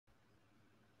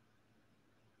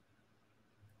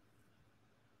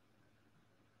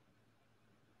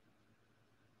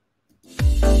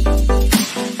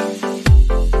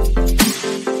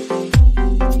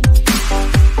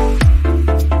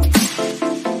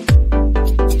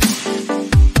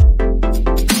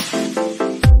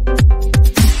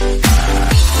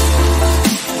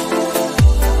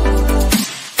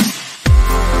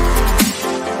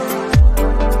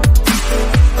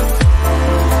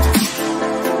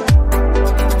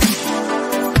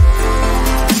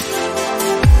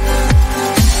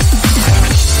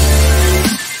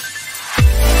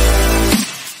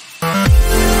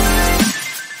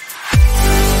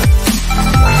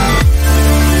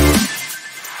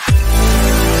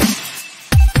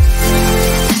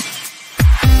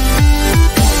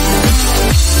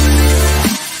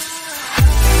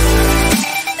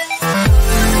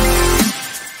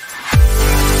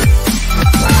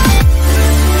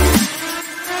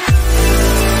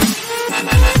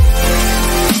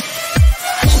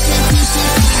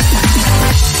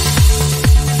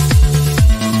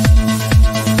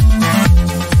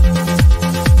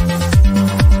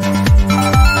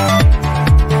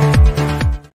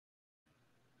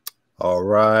All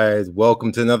right.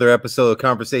 Welcome to another episode of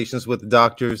Conversations with the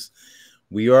Doctors.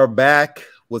 We are back.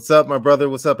 What's up, my brother?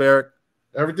 What's up, Eric?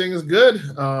 Everything is good.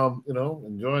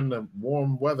 Enjoying the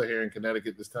warm weather here in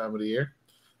Connecticut this time of the year.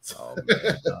 Oh,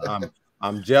 man.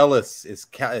 I'm jealous. It's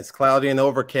cloudy and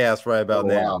overcast right about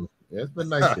now. Wow. Yeah, it's been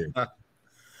nice here.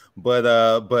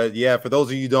 But yeah, for those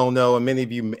of you who don't know, and many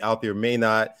of you out there may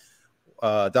not,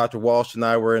 Dr. Walsh and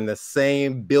I were in the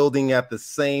same building at the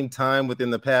same time within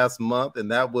the past month,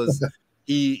 and that was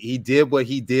he did what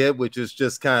he did, which is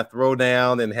just kind of throw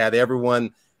down and had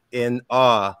everyone in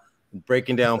awe,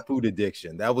 breaking down food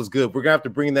addiction. That was good. We're gonna have to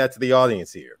bring that to the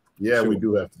audience here. Yeah, sure. We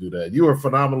do have to do that. You were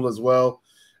phenomenal as well.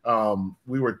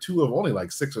 We were two of only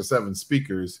like 6 or 7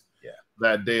 speakers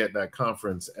that day at that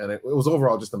conference, and it was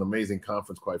overall just an amazing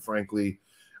conference, quite frankly.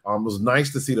 It was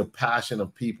nice to see the passion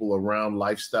of people around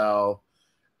lifestyle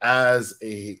as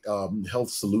a health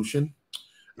solution,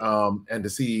 and to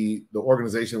see the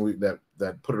organization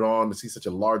that put it on, to see such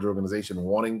a large organization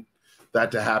wanting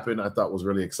that to happen, I thought was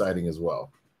really exciting as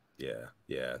well.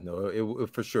 Yeah, no,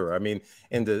 it for sure. I mean,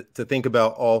 and to think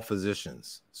about all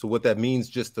physicians. So what that means,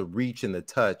 just the reach and the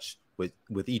touch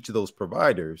with each of those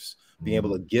providers, being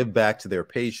able to give back to their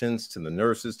patients, to the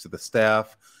nurses, to the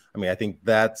staff. I mean, I think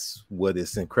that's what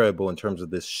is incredible in terms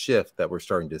of this shift that we're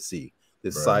starting to see,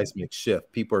 this seismic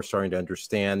shift. People are starting to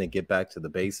understand and get back to the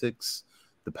basics,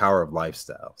 the power of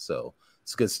lifestyle. So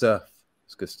it's good stuff.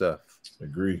 It's good stuff.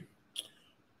 Agree.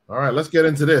 All right, let's get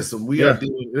into this. We are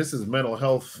dealing. This is Mental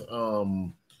Health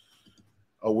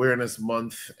Awareness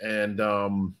Month, and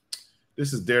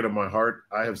this is dear to my heart.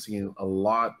 I have seen a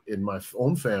lot in my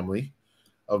own family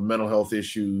of mental health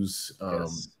issues,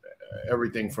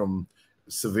 everything from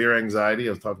severe anxiety.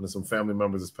 I was talking to some family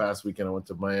members this past weekend. I went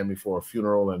to Miami for a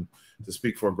funeral and to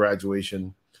speak for a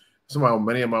graduation.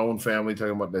 Many of my own family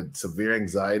talking about the severe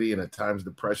anxiety and at times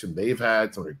depression they've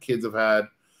had, some of their kids have had.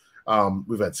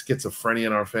 We've had schizophrenia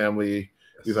in our family.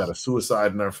 We've had a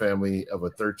suicide in our family of a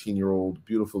 13-year-old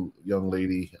beautiful young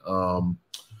lady. And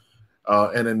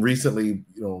then recently,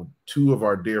 2 of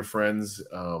our dear friends,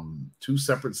 2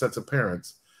 separate sets of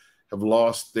parents, have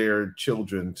lost their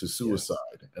children to suicide.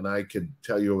 And I could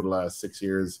tell you over the last 6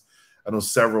 years, I know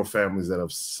several families that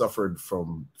have suffered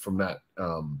from that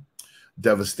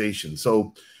devastation.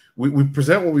 So we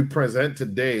present what we present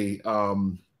today,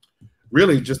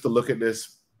 really just to look at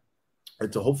this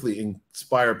and to hopefully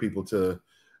inspire people to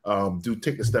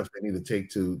take the steps they need to take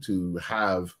to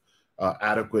have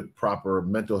adequate, proper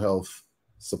mental health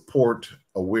support,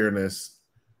 awareness,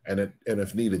 and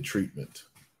if needed, treatment.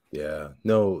 Yeah,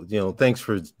 no, thanks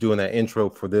for doing that intro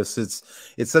for this.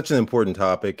 It's such an important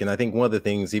topic. And I think one of the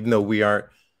things, even though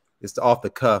it's off the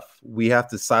cuff, we have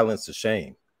to silence the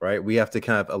shame, right? We have to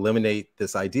kind of eliminate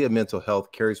this idea of mental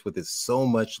health carries with it so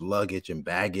much luggage and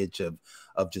baggage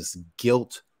of just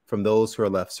guilt from those who are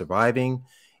left surviving.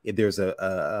 There's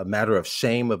a matter of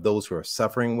shame of those who are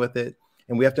suffering with it.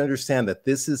 And we have to understand that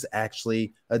this is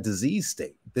actually a disease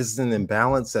state. This is an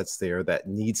imbalance that's there that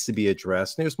needs to be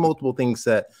addressed. And there's multiple things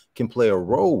that can play a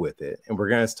role with it. And we're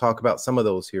going to talk about some of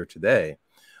those here today.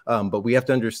 But we have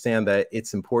to understand that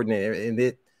it's important,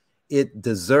 and it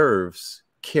deserves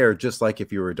care just like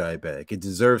if you were diabetic. It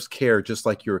deserves care just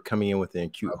like you're coming in with an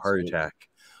acute heart attack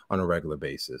on a regular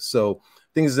basis. So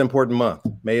I think it's an important month.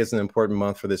 May is an important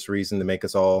month for this reason, to make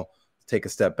us all take a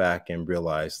step back and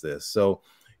realize this. So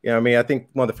I think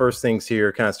one of the first things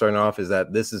here kind of starting off is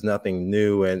that this is nothing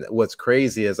new. And what's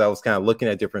crazy is I was kind of looking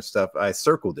at different stuff. I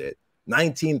circled it.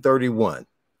 1931.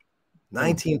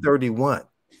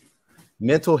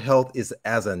 Mental health is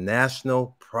as a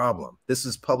national problem. This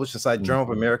is published inside Journal of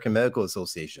American Medical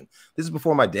Association. This is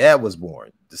before my dad was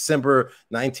born, December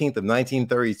 19th of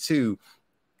 1932,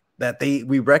 that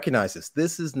we recognize this.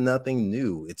 This is nothing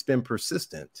new. It's been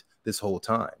persistent this whole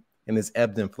time, and it's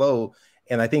ebbed and flowed.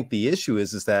 And I think the issue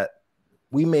is that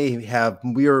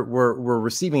we're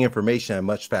receiving information at a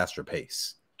much faster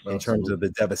pace in terms of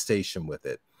the devastation with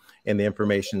it, and the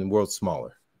information in the world's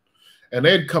smaller. And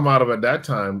they'd come out of, at that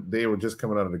time, they were just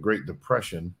coming out of the Great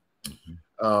Depression,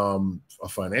 a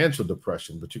financial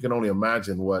depression. But you can only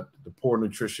imagine what the poor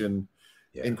nutrition,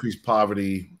 increased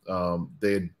poverty.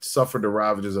 They had suffered the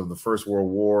ravages of the First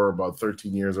World War about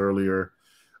 13 years earlier,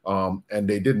 and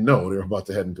they didn't know they were about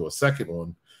to head into a second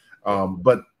one.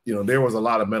 But there was a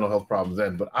lot of mental health problems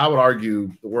then. But I would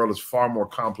argue the world is far more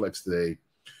complex today.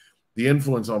 The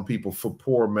influence on people for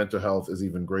poor mental health is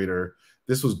even greater.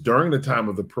 This was during the time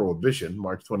of the Prohibition,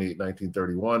 March 28,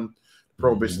 1931.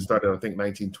 Prohibition started, I think,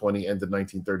 1920, ended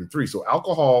 1933. So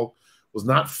alcohol was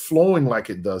not flowing like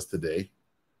it does today,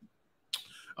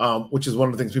 which is one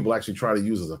of the things people actually try to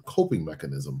use as a coping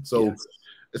mechanism. So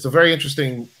it's a very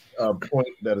interesting point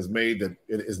that is made that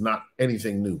it is not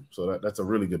anything new. So that's a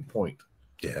really good point.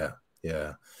 Yeah,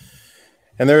 yeah.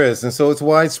 And there is. And so it's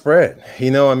widespread.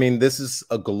 I mean, this is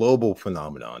a global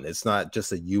phenomenon. It's not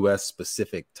just a US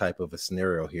specific type of a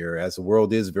scenario here, as the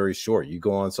world is very short. You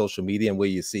go on social media and what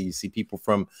you see people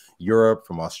from Europe,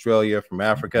 from Australia, from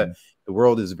Africa. Mm-hmm. The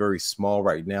world is very small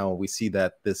right now. And we see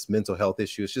that this mental health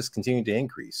issue is just continuing to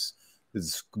increase.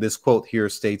 This quote here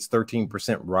states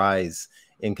 13% rise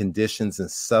in conditions and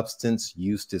substance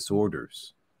use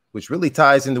disorders, which really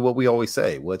ties into what we always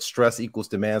say, what stress equals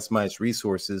demands minus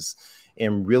resources.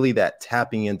 And really that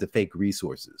tapping into fake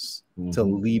resources to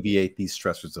alleviate these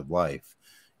stressors of life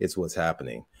is what's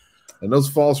happening. And those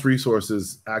false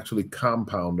resources actually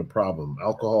compound the problem.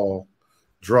 Alcohol,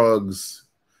 drugs,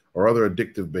 or other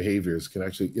addictive behaviors can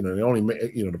actually, they only,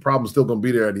 the problem's still going to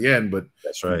be there at the end, but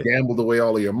that's right. You gambled away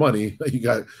all of your money.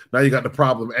 Now you got the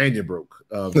problem and you're broke.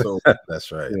 So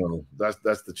that's right.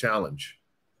 That's the challenge.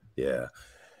 Yeah.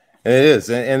 And it is,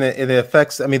 and it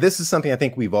affects. I mean, this is something I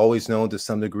think we've always known to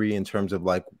some degree in terms of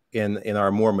like in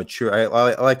our more mature.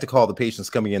 I like to call the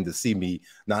patients coming in to see me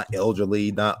not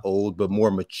elderly, not old, but more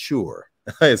mature.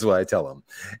 Is what I tell them.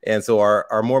 And so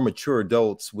our more mature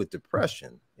adults with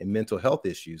depression and mental health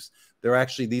issues, they're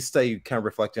actually, these studies kind of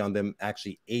reflecting on them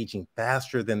actually aging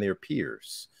faster than their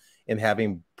peers and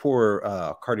having poor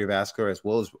cardiovascular as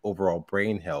well as overall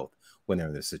brain health when they're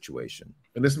in this situation.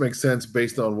 And this makes sense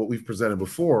based on what we've presented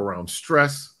before around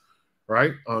stress,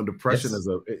 right? Depression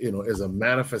is a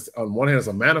manifest. On one hand, it's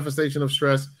a manifestation of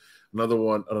stress. Another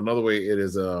way, it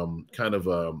is kind of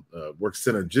works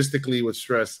synergistically with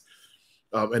stress.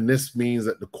 And this means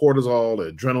that the cortisol,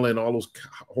 the adrenaline, all those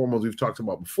hormones we've talked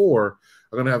about before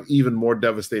are going to have even more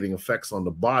devastating effects on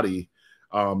the body.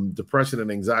 Depression and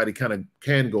anxiety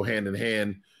can go hand in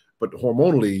hand. But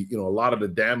hormonally, a lot of the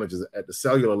damage is at the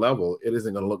cellular level. It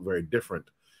isn't going to look very different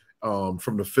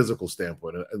from the physical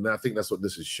standpoint. And I think that's what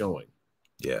this is showing.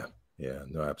 Yeah. Yeah.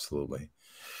 No, absolutely.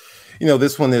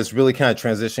 This one is really kind of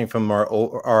transitioning from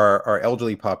our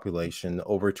elderly population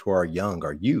over to our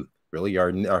youth, really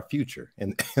our future.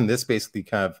 And this basically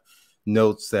kind of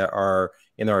notes that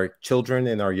in our children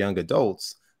and our young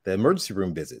adults, the emergency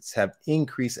room visits have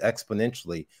increased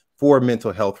exponentially for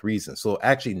mental health reasons. So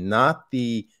actually not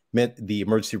the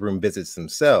emergency room visits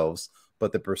themselves,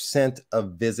 but the percent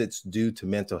of visits due to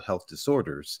mental health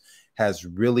disorders has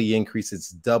really increased. It's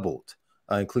doubled,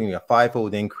 including a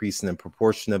 5-fold increase in the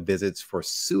proportion of visits for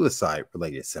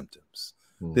suicide-related symptoms.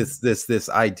 This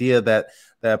idea that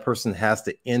a person has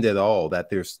to end it all, that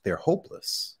they're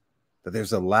hopeless, that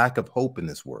there's a lack of hope in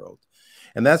this world.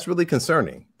 And that's really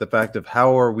concerning, the fact of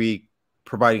how are we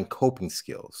providing coping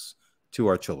skills to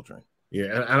our children.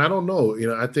 Yeah, and I don't know.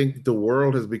 I think the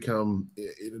world has become.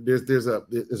 There's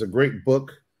a great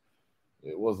book.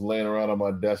 It wasn't laying around on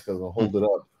my desk. I was gonna hold it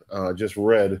up. Just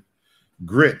read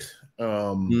Grit.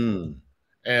 And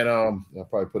I'll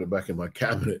probably put it back in my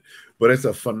cabinet. But it's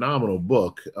a phenomenal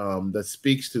book that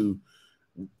speaks to,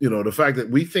 the fact that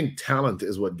we think talent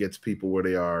is what gets people where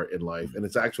they are in life, and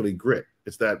it's actually grit.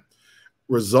 It's that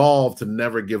resolve to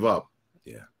never give up.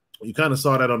 Yeah. You kind of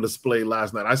saw that on display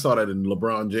last night. I saw that in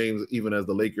LeBron James, even as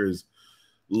the Lakers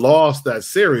lost that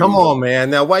series. Come on, man.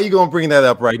 Now, why are you going to bring that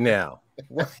up right now?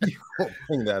 Why are you going to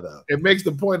bring that up? It makes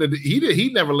the point that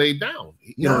he never laid down.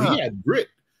 He had grit.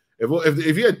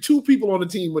 If he had two people on the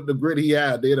team with the grit he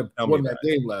had, they'd have won that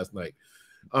game last night.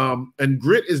 And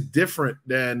grit is different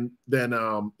than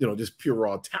just pure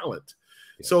raw talent.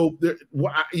 Yeah. So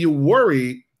you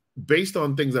worry based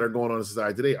on things that are going on in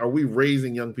society today. Are we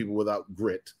raising young people without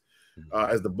grit?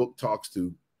 As the book talks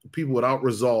to people without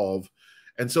resolve.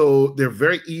 And so they're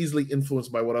very easily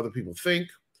influenced by what other people think.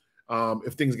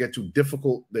 If things get too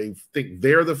difficult, they think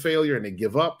they're the failure and they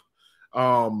give up.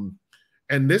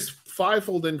 And this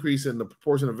 5-fold increase in the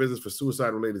proportion of visits for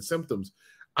suicide-related symptoms,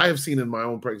 I have seen in my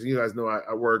own practice. You guys know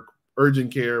I work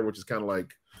urgent care, which is kind of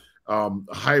like a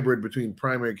hybrid between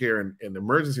primary care and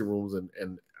emergency rooms.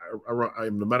 And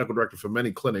I'm the medical director for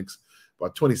many clinics,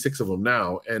 about 26 of them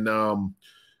now. And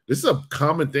this is a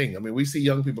common thing. I mean, we see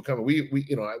young people coming. We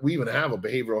even have a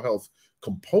behavioral health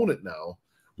component now,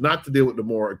 not to deal with the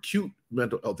more acute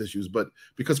mental health issues, but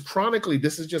because chronically,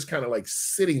 this is just kind of like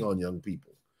sitting on young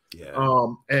people. Yeah.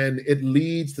 And it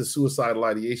leads to suicidal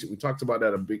ideation. We talked about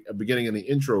that at the beginning in the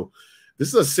intro. This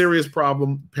is a serious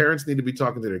problem. Parents need to be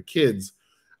talking to their kids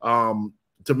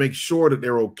to make sure that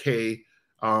they're okay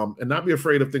and not be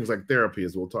afraid of things like therapy,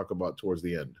 as we'll talk about towards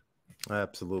the end.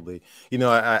 Absolutely.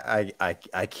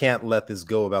 I can't let this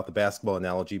go about the basketball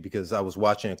analogy because I was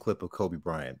watching a clip of Kobe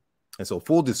Bryant. And so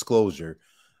full disclosure,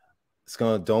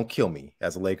 don't kill me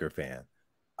as a Laker fan.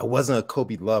 I wasn't a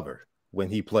Kobe lover. when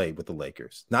he played with the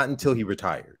Lakers, not until he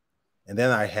retired. And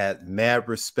then I had mad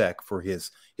respect for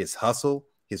his hustle,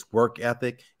 his work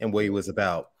ethic, and what he was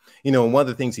about. You know, and one of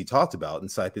the things he talked about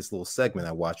inside this little segment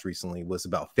I watched recently was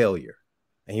about failure.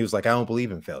 And he was like, I don't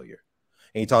believe in failure.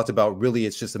 And he talked about really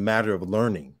it's just a matter of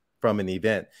learning from an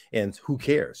event. And who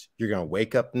cares? You're going to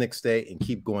wake up the next day and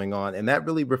keep going on. And that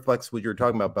really reflects what you're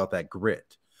talking about that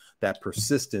grit, that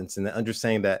persistence, and the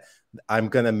understanding that I'm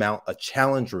going to mount a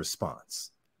challenge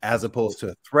response as opposed to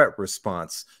a threat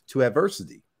response to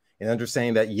adversity. And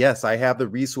understanding that, yes, I have the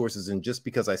resources, and just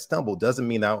because I stumble doesn't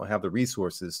mean I don't have the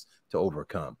resources to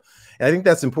overcome. And I think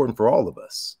that's important for all of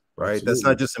us, right? Absolutely. That's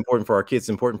not just important for our kids, it's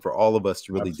important for all of us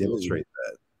to really demonstrate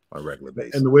that on a regular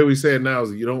basis. And the way we say it now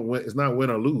is you don't win, it's not win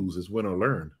or lose, it's win or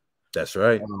learn. That's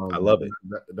right. I love it.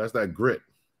 That's that grit.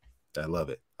 I love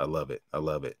it. I love it. I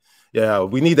love it. Yeah,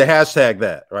 we need to hashtag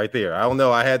that right there. I don't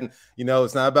know. I hadn't, you know,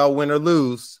 it's not about win or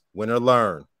lose, win or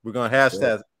learn. We're going to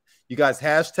hashtag. Yeah. You guys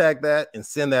hashtag that and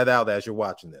send that out as you're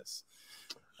watching this.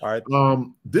 All right.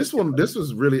 This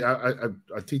was really, I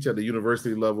teach at the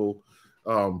university level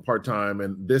part-time,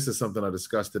 and this is something I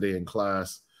discussed today in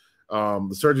class.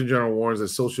 The Surgeon General warns that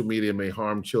social media may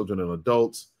harm children and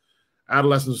adults.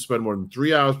 Adolescents who spend more than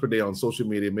 3 hours per day on social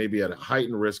media may be at a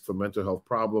heightened risk for mental health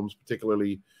problems,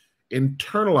 particularly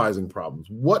internalizing problems.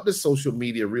 What does social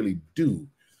media really do?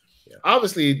 Yeah.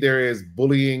 Obviously, there is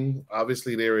bullying.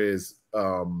 Obviously, there is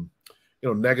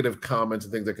negative comments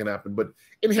and things that can happen. But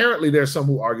inherently, there are some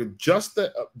who argue just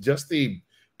the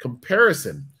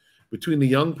comparison between the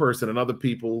young person and other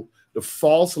people, the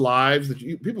false lives that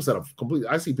people set up completely.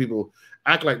 I see people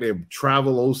act like they're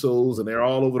travel osos and they're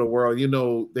all over the world. You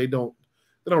know, they don't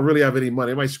really have any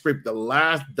money. They might scrape the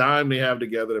last dime they have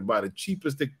together to buy the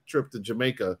cheapest trip to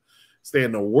Jamaica, stay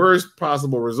in the worst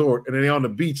possible resort, and then they're on the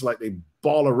beach like they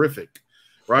ballerific,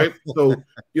 right? So,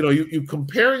 you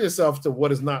comparing yourself to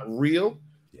what is not real.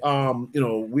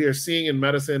 We are seeing in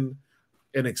medicine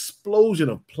an explosion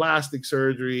of plastic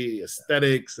surgery,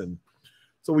 aesthetics, and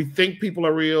so we think people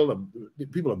are real.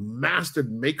 People have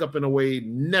mastered makeup in a way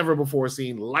never before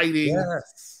seen, lighting.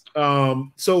 Yes.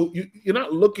 So you're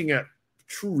not looking at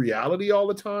true reality all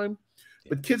the time,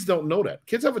 but kids don't know that.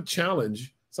 Kids have a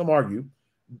challenge, some argue,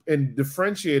 in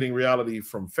differentiating reality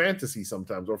from fantasy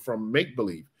sometimes, or from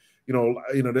make-believe.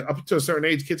 Up to a certain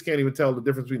age, kids can't even tell the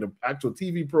difference between the actual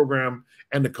TV program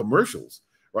and the commercials,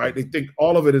 right? They think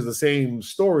all of it is the same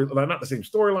story, not the same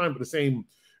storyline, but the same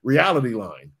reality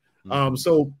line. Mm-hmm.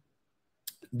 So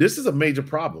this is a major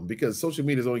problem because social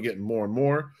media is only getting more and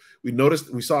more.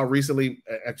 We saw recently,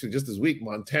 actually just this week,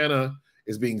 Montana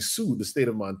is being sued, the state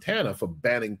of Montana, for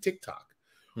banning TikTok.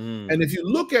 And if you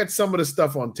look at some of the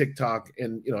stuff on TikTok,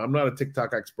 and I'm not a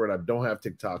TikTok expert, I don't have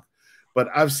TikTok, but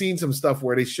I've seen some stuff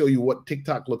where they show you what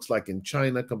TikTok looks like in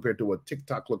China compared to what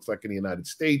TikTok looks like in the United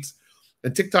States.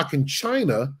 And TikTok in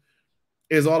China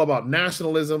is all about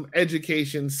nationalism,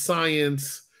 education,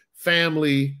 science,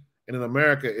 family. And in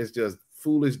America, it's just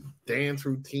foolish dance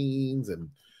routines and,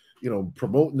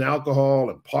 promoting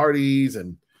alcohol and parties.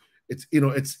 And it's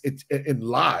and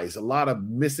lies, a lot of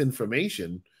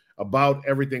misinformation about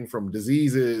everything from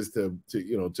diseases to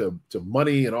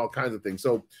money and all kinds of things.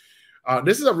 So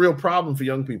this is a real problem for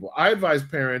young people. I advise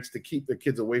parents to keep their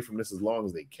kids away from this as long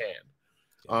as they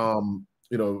can.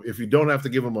 If you don't have to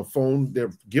give them a phone,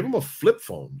 give them a flip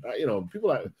phone.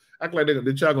 People act like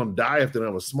their child going to die if they don't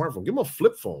have a smartphone. Give them a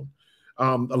flip phone.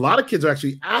 A lot of kids are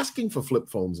actually asking for flip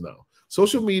phones now.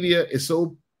 Social media is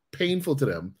so painful to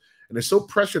them, and they're so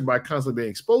pressured by constantly being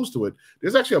exposed to it.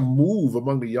 There's actually a move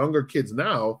among the younger kids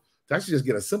now to actually just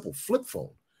get a simple flip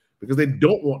phone because they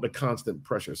don't want the constant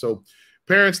pressure. So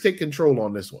parents, take control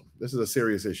on this one. This is a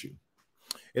serious issue.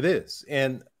 It is.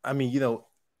 And I mean,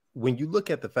 when you look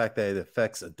at the fact that it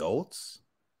affects adults,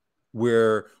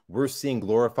 where we're seeing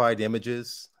glorified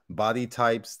images, body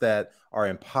types that are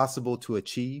impossible to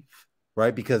achieve,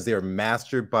 right? Because they're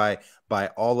mastered by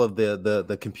all of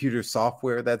the computer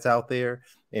software that's out there,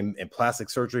 and plastic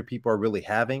surgery people are really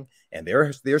having, and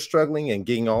they're struggling and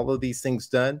getting all of these things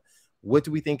done. What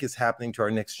do we think is happening to our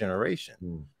next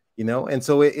generation? And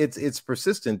so it's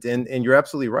persistent, and you're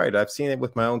absolutely right. I've seen it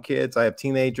with my own kids. I have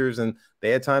teenagers, and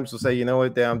they at times will say, you know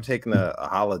what, Dad, I'm taking a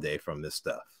holiday from this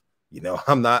stuff.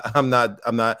 I'm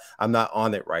not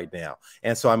on it right now.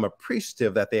 And so I'm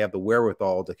appreciative that they have the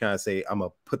wherewithal to kind of say, I'm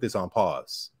gonna put this on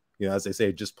pause. As they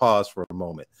say, just pause for a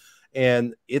moment.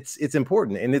 And it's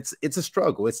important, and it's a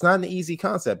struggle. It's not an easy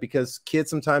concept because kids,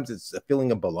 sometimes it's a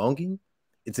feeling of belonging.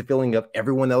 It's a feeling of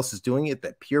everyone else is doing it,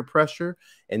 that peer pressure,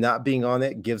 and not being on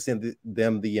it gives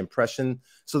them the impression.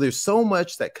 So there's so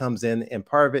much that comes in, and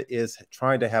part of it is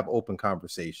trying to have open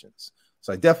conversations.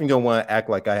 So I definitely don't want to act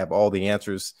like I have all the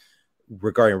answers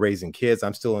regarding raising kids.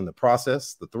 I'm still in the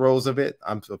process, the throes of it.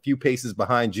 I'm a few paces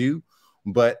behind you,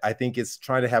 but I think it's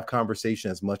trying to have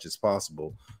conversation as much as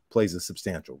possible plays a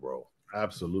substantial role.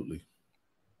 Absolutely.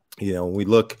 You know, we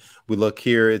look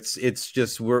here, it's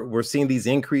just we're seeing these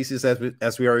increases,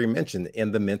 as we already mentioned,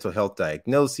 in the mental health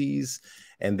diagnoses.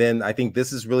 And then I think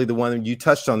this is really the one, you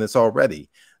touched on this already,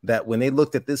 that when they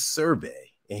looked at this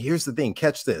survey, and here's the thing,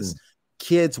 catch this,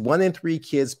 kids, 1 in 3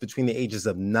 kids between the ages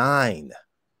of 9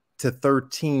 to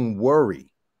 13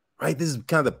 worry, right? This is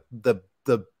kind of the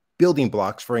building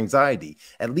blocks for anxiety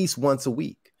at least once a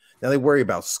week. Now they worry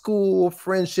about school,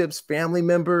 friendships, family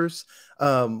members,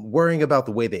 worrying about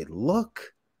the way they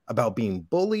look, about being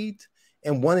bullied,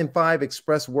 and 1 in 5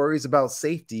 express worries about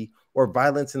safety or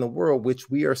violence in the world, which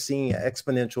we are seeing at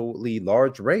exponentially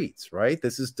large rates, right?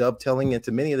 This is dovetailing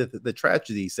into many of the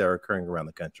tragedies that are occurring around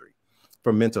the country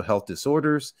from mental health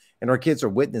disorders. And our kids are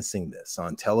witnessing this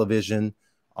on television,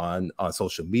 on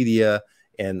social media,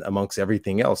 and amongst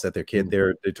everything else that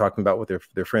they're talking about with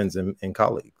their friends and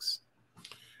colleagues.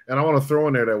 And I want to throw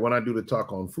in there that when I do the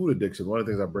talk on food addiction, one of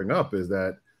the things I bring up is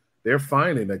that they're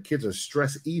finding that kids are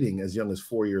stress eating as young as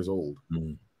 4 years old.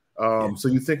 So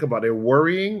you think about they're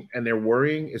worrying, and their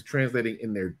worrying is translating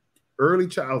in their early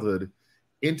childhood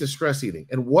into stress eating.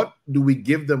 And what do we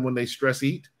give them when they stress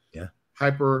eat?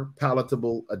 Hyper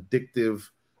palatable, addictive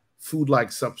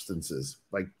food-like substances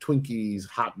like Twinkies,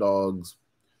 hot dogs,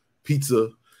 pizza.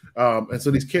 And so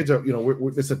these kids are, you know,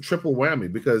 it's a triple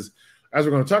whammy, because as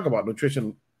we're going to talk about,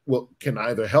 nutrition can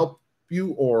either help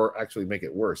you or actually make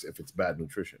it worse if it's bad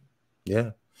nutrition.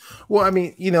 Yeah. Well, I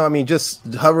mean, just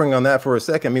hovering on that for a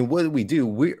second, I mean, what do?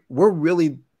 We're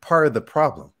really part of the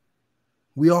problem.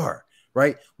 We are,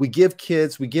 right? We give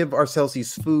ourselves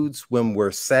these foods when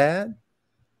we're sad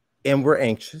and we're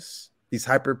anxious, these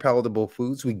hyper palatable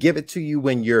foods. We give it to you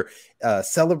when you're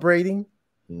celebrating,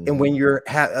 and when you're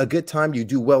a good time, you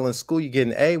do well in school, you get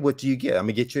an A. What do you get? I'm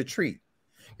gonna get you a treat.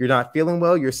 You're not feeling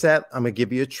well, you're sad, I'm gonna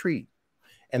give you a treat.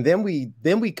 And then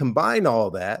we combine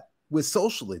all that with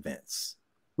social events,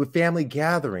 with family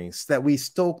gatherings, that we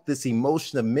stoke this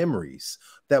emotion of memories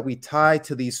that we tie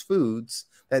to these foods,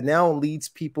 that now leads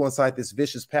people inside this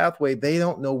vicious pathway. They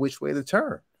don't know which way to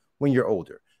turn when you're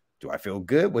older. Do I feel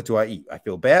good? What do I eat? I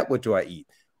feel bad? What do I eat?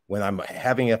 When I'm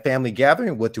having a family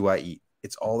gathering, what do I eat?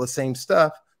 It's all the same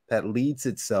stuff that leads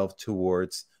itself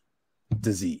towards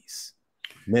disease,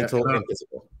 mental and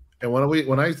physical. And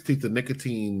when I used to teach the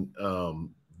nicotine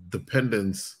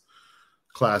dependence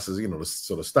classes, you know, the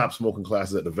sort of stop smoking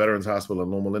classes at the Veterans Hospital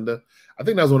in Loma Linda, I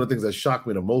think that was one of the things that shocked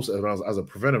me the most as a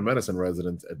preventive medicine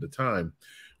resident at the time.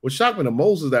 What shocked me the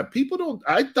most is that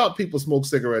I thought people smoke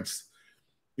cigarettes,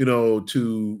 you know,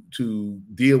 to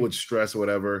deal with stress or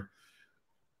whatever.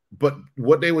 But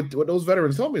what those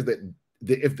veterans told me is that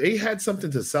if they had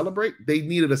something to celebrate, they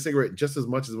needed a cigarette just as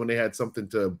much as when they had something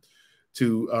to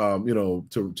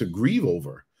grieve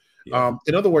over. Yeah.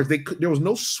 In other words, there was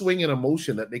no swing in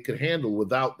emotion that they could handle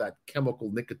without that chemical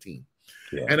nicotine.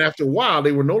 Yeah. And after a while,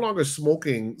 they were no longer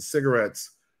smoking cigarettes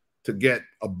to get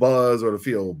a buzz or to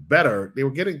feel better. They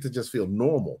were getting to just feel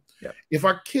normal. Yeah. If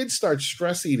our kids start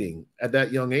stress eating at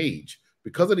that young age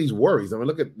because of these worries, I mean,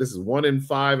 look at this, is 1 in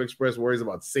 5 express worries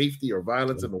about safety or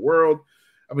violence in the world.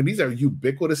 I mean, these are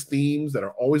ubiquitous themes that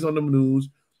are always on the news.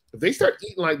 If they start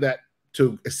eating like that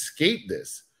to escape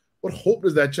this, what hope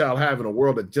does that child have in a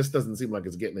world that just doesn't seem like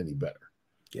it's getting any better?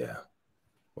 Yeah.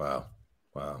 Wow.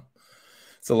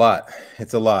 It's a lot.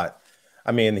 It's a lot.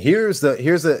 I mean,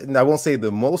 and I won't say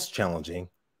the most challenging,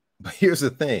 but here's the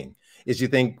thing, is you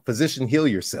think physician, heal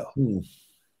yourself.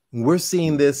 We're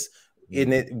seeing this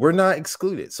in it. We're not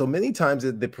excluded. So many times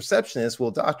the perception is, well,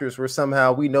 doctors,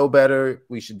 we know better.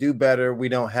 We should do better. We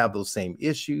don't have those same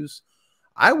issues.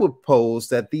 I would pose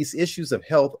that these issues of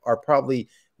health are probably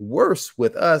worse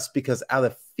with us because out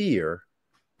of fear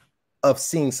of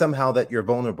seeing somehow that you're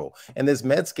vulnerable. And this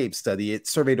Medscape study, it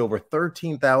surveyed over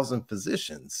 13,000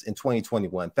 physicians in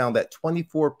 2021, found that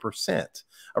 24%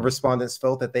 of respondents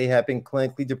felt that they had been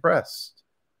clinically depressed.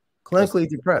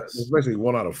 Especially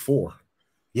 1 out of 4.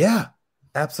 Yeah,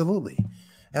 absolutely.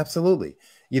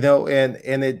 You know, and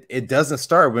it doesn't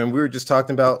start when we were just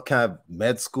talking about kind of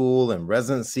med school and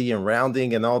residency and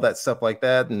rounding and all that stuff like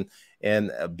that,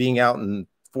 and being out in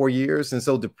 4 years. And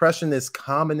so depression is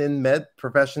common in med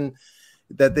profession.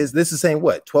 That this is saying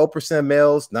what, 12% of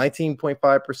males,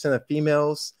 19.5% of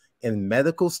females, and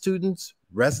medical students,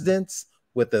 residents,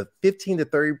 with a 15 to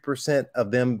 30%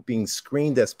 of them being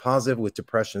screened as positive with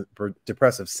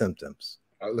depressive symptoms.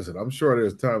 Listen, I'm sure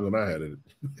there's times when I had it.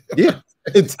 Yeah,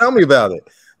 tell me about it.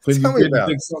 When you didn't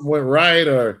think something went right,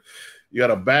 or you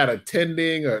got a bad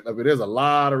attending, or I mean, there's a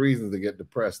lot of reasons to get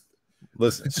depressed.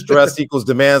 Listen, stress equals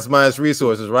demands minus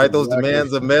resources, right? Exactly. Those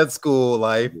demands of med school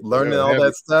life, learning all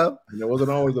that stuff. And it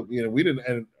wasn't always, you know, we didn't,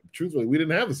 and truthfully, we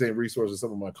didn't have the same resources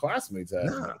some of my classmates had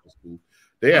in medical school.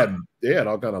 They had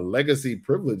all kind of legacy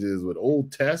privileges with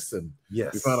old tests, and we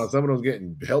found out some of them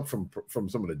getting help from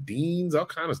some of the deans, all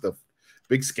kind of stuff.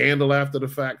 Big scandal after the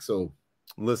fact. So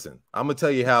listen, I'm gonna tell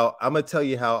you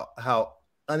how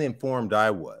uninformed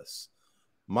I was.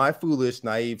 My foolish,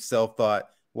 naive self thought,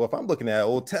 well, if I'm looking at an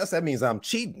old test, that means I'm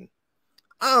cheating.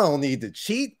 I don't need to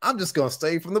cheat. I'm just gonna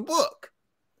study from the book.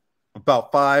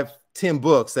 About 5-10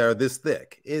 books that are this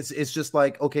thick. It's just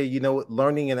like, okay, you know,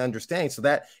 learning and understanding. So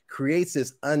that creates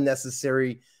this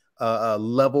unnecessary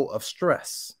level of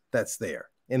stress that's there,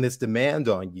 and this demand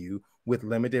on you with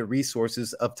limited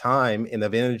resources of time and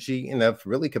of energy and of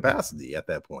really capacity at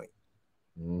that point.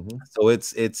 So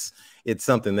it's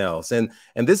something else. And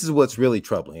this is what's really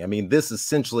troubling. I mean, this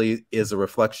essentially is a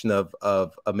reflection of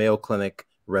a Mayo Clinic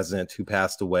resident who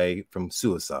passed away from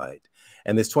suicide.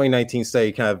 And this 2019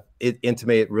 study kind of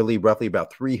intimated really roughly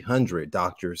about 300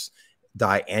 doctors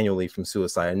die annually from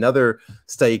suicide. Another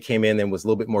study came in and was a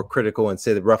little bit more critical and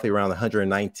said that roughly around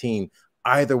 119.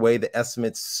 Either way, the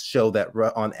estimates show that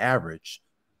on average,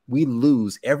 we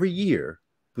lose every year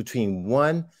between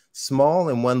one small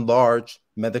and one large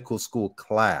medical school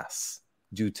class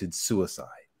due to suicide,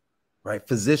 right?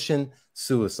 Physician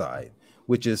suicide,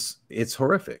 which is, it's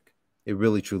horrific. It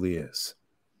really, truly is.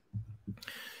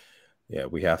 Yeah,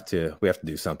 we have to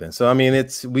do something. So, I mean,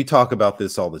 we talk about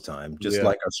this all the time, just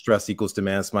like our stress equals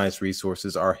demands minus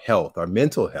resources, our health, our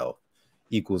mental health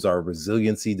equals our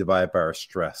resiliency divided by our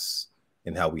stress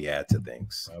and how we add to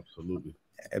things. Absolutely.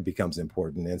 It becomes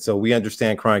important. And so we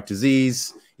understand chronic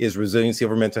disease is resiliency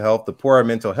over mental health. The poorer our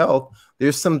mental health,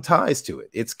 there's some ties to it.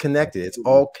 It's connected. It's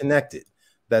all connected.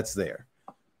 That's there.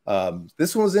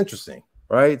 This one was interesting,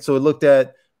 right? So it looked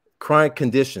at chronic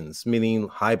conditions, meaning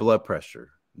high blood pressure,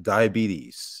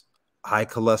 diabetes, high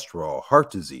cholesterol,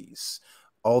 heart disease,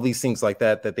 all these things like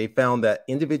that, that they found that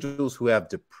individuals who have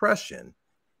depression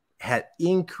had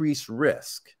increased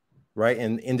risk, right?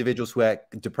 And individuals who had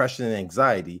depression and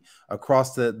anxiety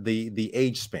across the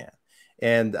age span,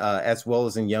 and as well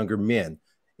as in younger men.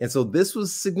 And so this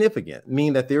was significant,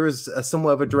 meaning that there is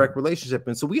somewhat of a direct relationship.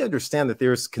 And so we understand that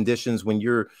there's conditions when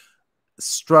you're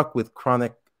struck with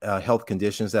chronic health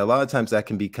conditions that a lot of times that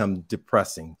can become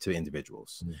depressing to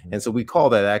individuals. And so we call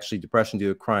that actually depression due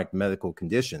to chronic medical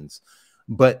conditions.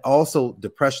 But also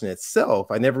depression itself,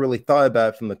 I never really thought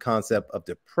about it from the concept of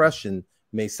depression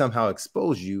may somehow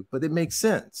expose you, but it makes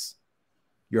sense.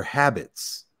 Your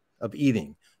habits of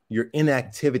eating, your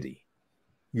inactivity,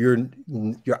 your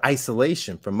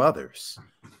isolation from others.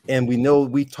 And we know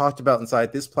we talked about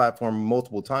inside this platform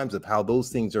multiple times of how those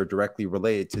things are directly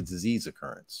related to disease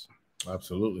occurrence.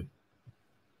 Absolutely.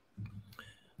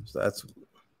 So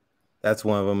that's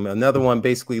one of them. Another one,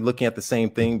 basically looking at the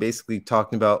same thing, basically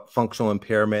talking about functional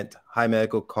impairment, high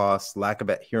medical costs, lack of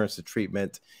adherence to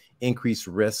treatment, increased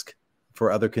risk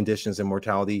for other conditions and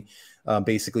mortality,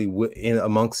 basically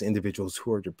amongst individuals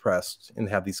who are depressed and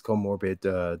have these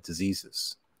comorbid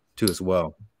diseases too as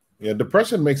well. Yeah,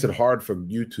 depression makes it hard for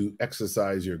you to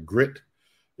exercise your grit,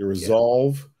 your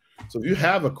resolve. So if you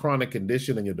have a chronic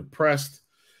condition and you're depressed,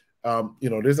 you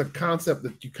know, there's a concept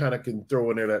that you kind of can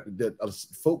throw in there that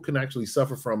folk can actually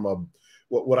suffer from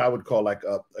what I would call like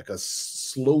a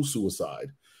slow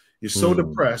suicide. You're so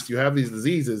depressed, you have these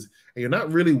diseases, and you're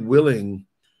not really willing.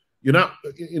 You're not,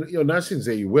 you know, not to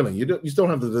say you're willing. You just don't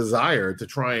have the desire to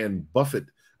try and buffet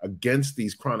against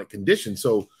these chronic conditions.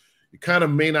 So you kind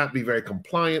of may not be very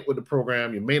compliant with the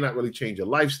program. You may not really change your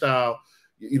lifestyle.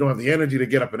 You don't have the energy to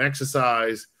get up and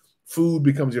exercise. Food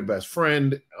becomes your best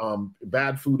friend,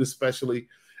 bad food especially.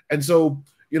 And so,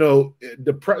 you know,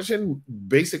 depression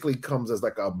basically comes as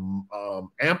like a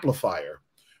amplifier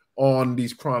on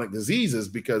these chronic diseases,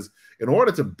 because in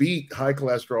order to beat high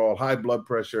cholesterol, high blood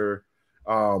pressure,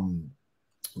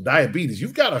 diabetes,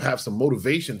 you've got to have some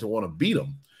motivation to want to beat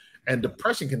them. And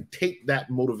depression can take that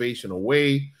motivation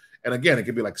away. And again, it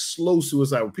can be like slow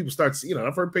suicide when people start, you know,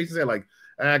 I've heard patients say like,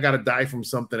 I got to die from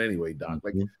something anyway, doc.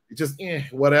 Like it just,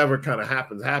 whatever kind of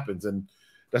happens. And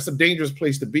that's a dangerous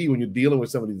place to be when you're dealing with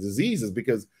some of these diseases,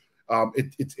 because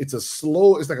it's a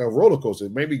slow, it's like a roller coaster.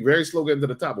 It may be very slow getting to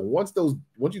the top, but once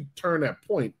you turn that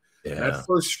point, that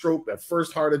first stroke, that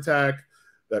first heart attack,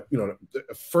 that, you know, the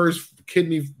first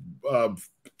kidney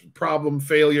problem,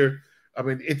 failure, I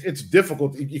mean, it's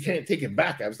difficult. You can't take it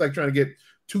back. It's like trying to get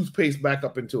toothpaste back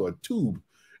up into a tube.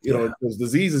 You know, those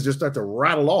diseases just start to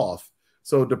rattle off.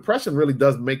 So depression really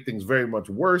does make things very much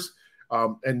worse.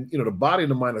 And you know, the body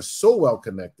and the mind are so well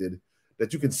connected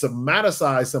that you can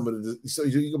somaticize some of the, so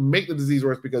you can make the disease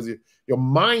worse because your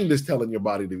mind is telling your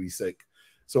body to be sick.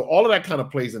 So all of that kind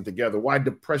of plays in together. Why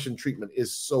depression treatment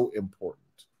is so important.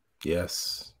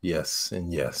 Yes, yes,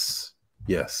 and yes,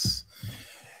 yes.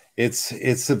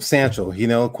 It's substantial. You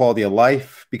know, quality of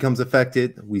life becomes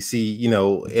affected. We see, you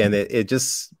know, and it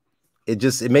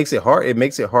makes it hard. It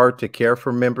makes it hard to care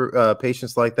for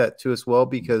patients like that too as well,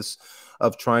 because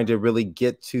of trying to really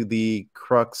get to the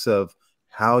crux of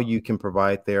how you can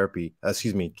provide therapy,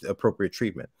 appropriate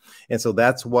treatment. And so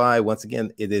that's why, once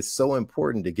again, it is so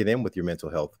important to get in with your mental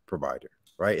health provider,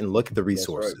 right? And look at the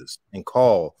resources and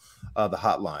call the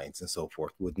hotlines and so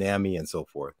forth with NAMI and so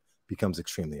forth becomes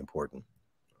extremely important.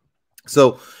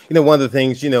 So, you know, one of the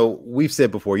things, you know, we've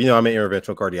said before, you know, I'm an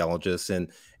interventional cardiologist,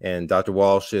 and Dr.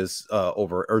 Walsh is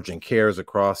over urgent cares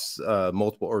across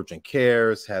multiple urgent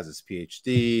cares, has his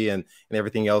PhD and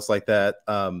everything else like that.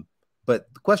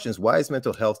 But the question is, why is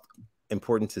mental health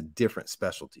important to different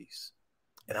specialties?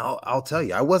 And I'll tell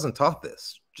you, I wasn't taught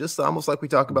this, just almost like we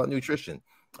talk about nutrition.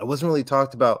 I wasn't really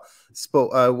talked about,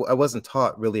 I wasn't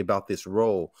taught really about this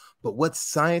role, but what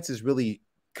science has really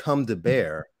come to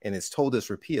bear, and it's told us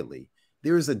repeatedly,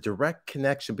 there is a direct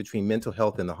connection between mental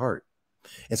health and the heart.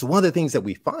 And so one of the things that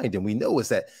we find and we know is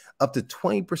that up to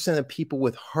 20% of people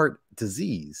with heart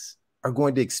disease are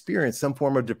going to experience some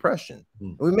form of depression.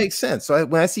 It makes sense. So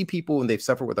when I see people when they've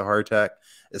suffered with a heart attack,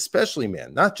 especially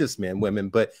men, not just men, women,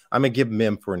 but I'm going to give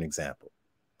men for an example.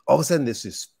 All of a sudden, there's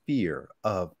this fear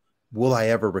of, will I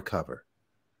ever recover?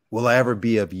 Will I ever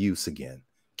be of use again?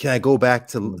 Can I go back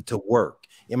to work?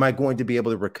 Am I going to be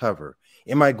able to recover?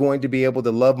 Am I going to be able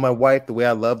to love my wife the way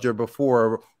I loved her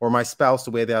before, or my spouse the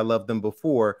way that I loved them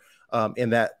before, in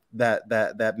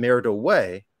that marital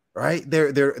way? Right?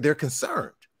 They're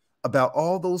concerned about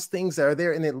all those things that are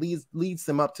there, and it leads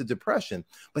them up to depression.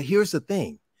 But here's the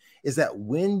thing: is that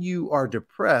when you are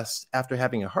depressed after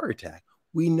having a heart attack,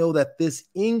 we know that this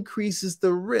increases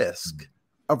the risk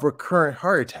of recurrent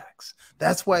heart attacks.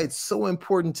 That's why it's so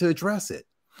important to address it.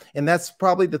 And that's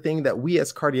probably the thing that we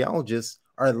as cardiologists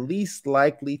are least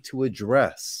likely to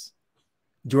address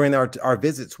during our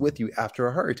visits with you after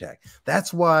a heart attack.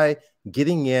 That's why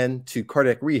getting into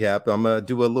cardiac rehab, I'm going to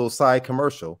do a little side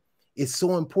commercial, is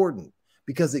so important,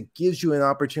 because it gives you an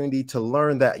opportunity to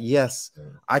learn that, yes,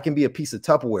 I can be a piece of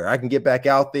Tupperware. I can get back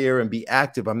out there and be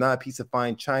active. I'm not a piece of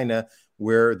fine china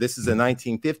where this is the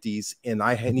 1950s and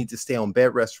I need to stay on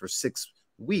bed rest for 6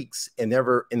 weeks and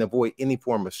avoid any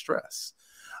form of stress.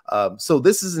 So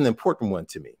this is an important one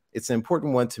to me. It's an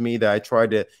important one to me that I try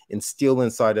to instill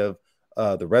inside of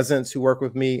the residents who work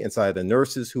with me, inside the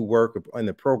nurses who work in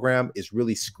the program, is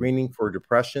really screening for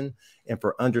depression and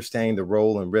for understanding the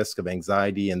role and risk of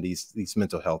anxiety and these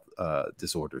mental health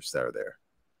disorders that are there.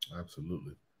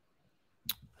 Absolutely.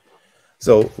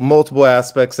 So multiple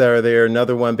aspects that are there.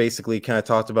 Another one basically kind of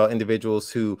talked about individuals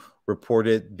who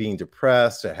reported being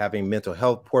depressed or having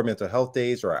poor mental health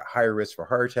days, or at higher risk for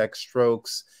heart attacks,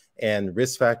 strokes, and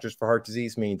risk factors for heart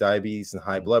disease, meaning diabetes and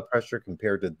high blood pressure,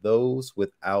 compared to those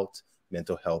without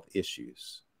mental health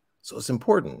issues. So it's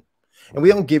important. And we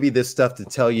don't give you this stuff to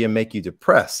tell you and make you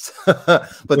depressed,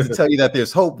 but to tell you that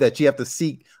there's hope, that you have to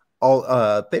seek all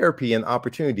therapy and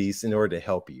opportunities in order to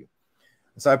help you.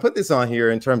 So I put this on here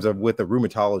in terms of with a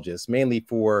rheumatologist, mainly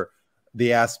for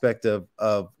the aspect of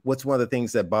what's one of the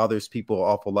things that bothers people an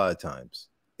awful lot of times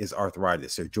is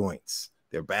arthritis, their joints,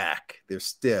 their back, they're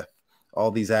stiff,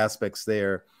 all these aspects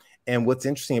there. And what's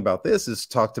interesting about this is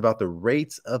talked about the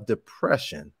rates of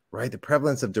depression, right? The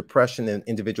prevalence of depression in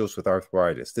individuals with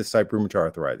arthritis, this type rheumatoid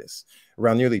arthritis,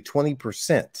 around nearly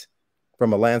 20%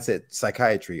 from a Lancet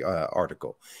Psychiatry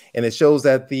article. And it shows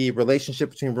that the relationship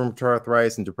between rheumatoid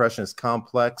arthritis and depression is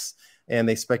complex, and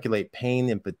they speculate pain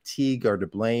and fatigue are to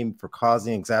blame for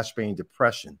causing exacerbating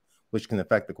depression, which can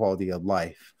affect the quality of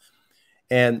life.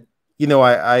 And, you know,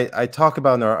 I talk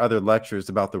about in our other lectures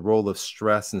about the role of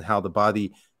stress and how the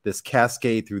body, this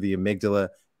cascade through the amygdala,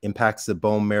 impacts the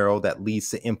bone marrow that leads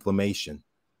to inflammation.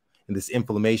 And this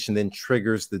inflammation then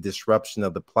triggers the disruption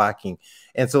of the plaquing.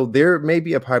 And so there may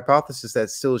be a hypothesis that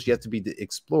still is yet to be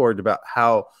explored about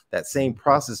how that same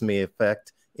process may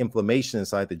affect inflammation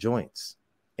inside the joints.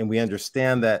 And we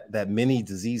understand that many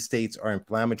disease states are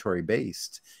inflammatory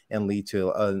based and lead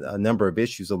to a number of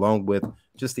issues, along with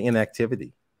just the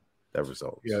inactivity that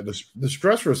results. Yeah, the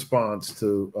stress response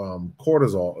to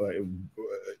cortisol,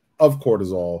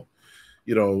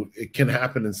 you know, it can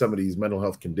happen in some of these mental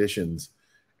health conditions.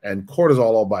 And cortisol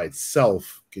all by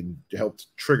itself can help to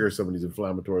trigger some of these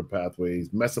inflammatory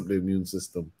pathways, mess up the immune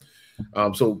system.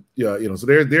 So yeah, you know, so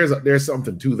there's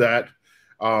something to that.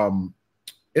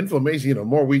 inflammation,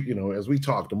 more we, as we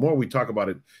talk, the more we talk about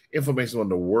it, inflammation is one of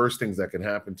the worst things that can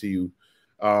happen to you.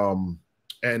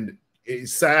 And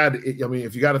it's sad. I mean,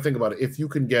 if you got to think about it, if you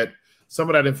can get some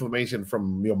of that inflammation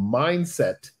from your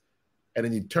mindset, and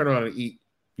then you turn around and eat,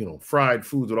 fried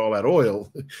foods with all that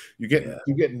oil, you're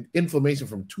getting inflammation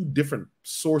from two different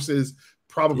sources,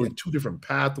 probably two different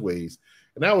pathways.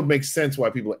 And that would make sense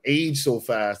why people age so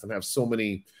fast and have so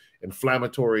many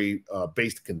inflammatory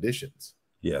based conditions.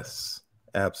 Yes,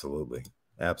 absolutely.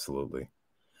 Absolutely.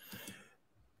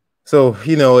 So,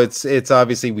 it's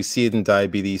obviously we see it in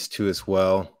diabetes too as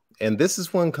well. And this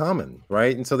is one common,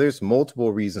 right? And so there's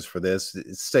multiple reasons for this.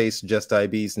 It suggests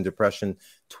diabetes and depression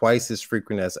twice as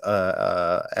frequent as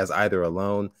either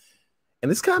alone.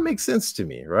 And this kind of makes sense to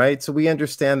me, right? So we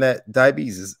understand that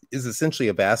diabetes is essentially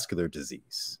a vascular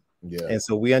disease. Yeah. And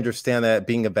so we understand that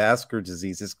being a vascular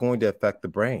disease is going to affect the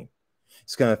brain.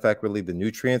 It's going to affect really the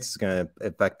nutrients. It's going to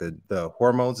affect the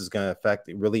hormones. It's going to affect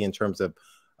it really in terms of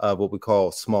what we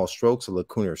call small strokes or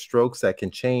lacunar strokes that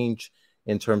can change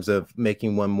in terms of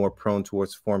making one more prone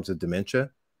towards forms of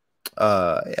dementia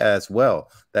as well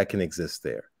that can exist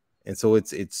there. And so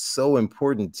it's so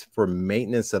important for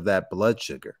maintenance of that blood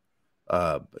sugar.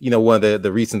 One of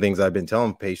the recent things I've been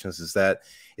telling patients is that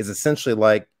it's essentially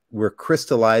like we're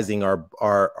crystallizing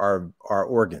our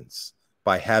organs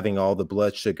by having all the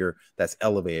blood sugar that's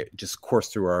elevated just course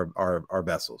through our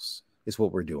vessels is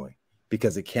what we're doing,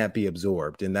 because it can't be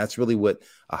absorbed. And that's really what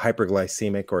a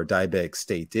hyperglycemic or a diabetic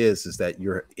state is that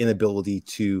your inability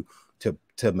to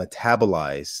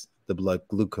metabolize the blood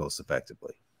glucose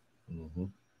effectively. Mm-hmm.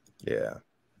 Yeah.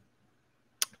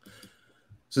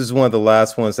 So this is one of the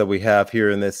last ones that we have here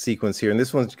in this sequence here. And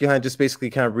this one kind of just basically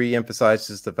kind of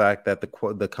re-emphasizes the fact that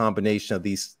the combination of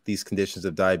these conditions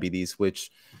of diabetes,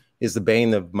 which is the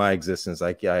bane of my existence.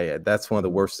 Like, that's one of the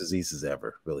worst diseases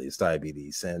ever, really, is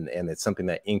diabetes. And it's something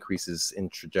that increases in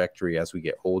trajectory as we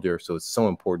get older. So it's so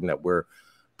important that we're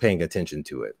paying attention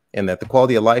to it, and that the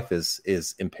quality of life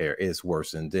is impaired, is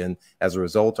worsened. And as a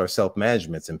result, our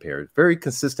self-management's impaired. Very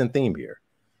consistent theme here.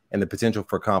 And the potential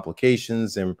for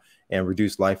complications and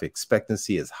reduced life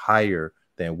expectancy is higher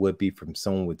than it would be from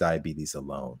someone with diabetes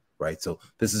alone. Right. So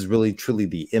this is really truly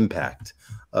the impact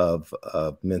of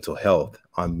mental health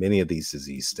on many of these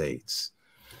disease states.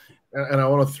 And I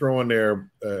want to throw in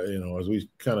there, as we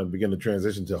kind of begin to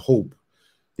transition to hope,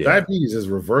 diabetes is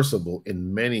reversible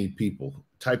in many people,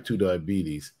 type 2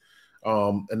 diabetes.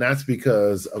 And that's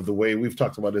because of the way we've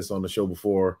talked about this on the show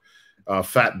before.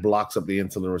 Fat blocks up the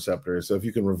insulin receptor. So if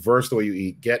you can reverse the way you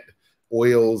eat, get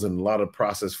oils and a lot of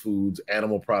processed foods,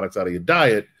 animal products out of your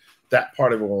diet, that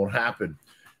part of it won't happen.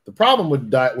 The problem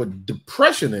with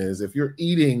depression is if you're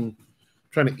trying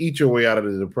to eat your way out of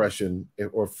the depression,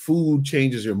 or food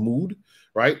changes your mood,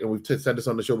 right? And we've said this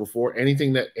on the show before.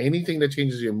 Anything that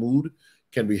changes your mood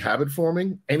can be habit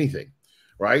forming. Anything,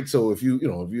 right? So if you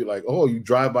like, you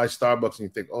drive by Starbucks and you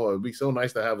think, it'd be so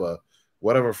nice to have a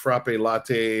whatever frappe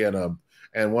latte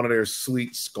and one of their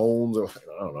sweet scones, or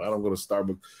I don't know. I don't go to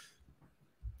Starbucks.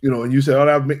 And you say,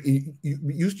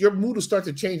 your mood will start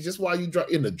to change just while you drive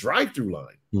in the drive-through line.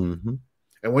 Mm-hmm.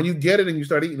 And when you get it and you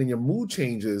start eating and your mood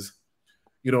changes,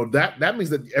 that means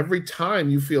that every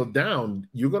time you feel down,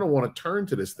 you're going to want to turn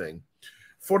to this thing.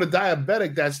 For the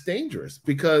diabetic, that's dangerous,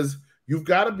 because you've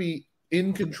got to be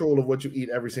in control of what you eat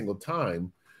every single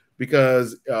time,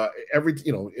 because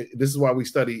this is why we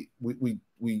study, we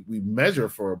measure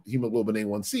for hemoglobin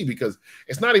A1C, because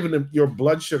it's not even your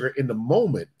blood sugar in the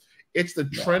moment. It's the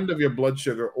trend of your blood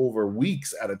sugar over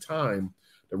weeks at a time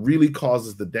that really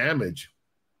causes the damage.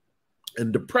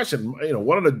 And depression,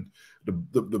 one of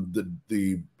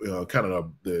the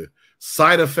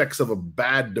side effects of a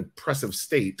bad depressive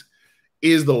state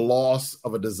is the loss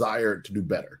of a desire to do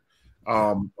better.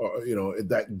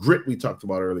 That grit we talked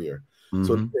about earlier. Mm-hmm.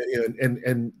 So,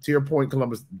 and to your point,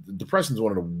 Columbus, depression is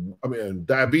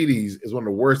diabetes is one of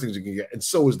the worst things you can get, and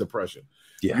so is depression.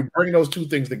 Yeah. You bring those two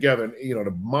things together, and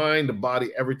the mind, the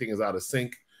body, everything is out of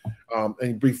sync.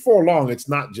 And before long, it's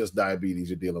not just diabetes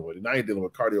you're dealing with. Now you're dealing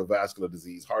with cardiovascular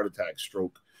disease, heart attack,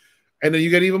 stroke, and then you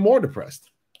get even more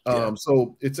depressed.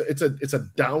 So it's a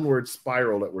downward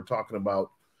spiral that we're talking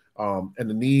about, and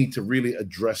the need to really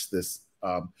address this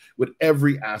with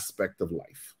every aspect of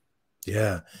life.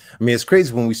 Yeah. I mean, it's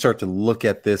crazy when we start to look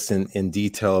at this in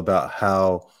detail about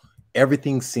how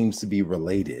everything seems to be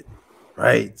related,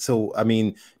 right? So,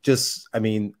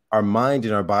 our mind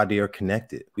and our body are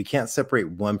connected. We can't separate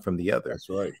one from the other. That's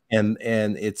right. And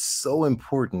it's so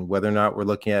important, whether or not we're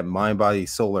looking at mind, body,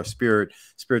 soul, or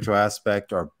spiritual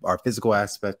aspect, or our physical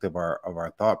aspect of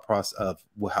our thought process of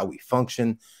how we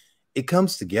function. It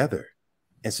comes together.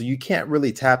 And so you can't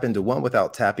really tap into one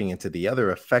without tapping into the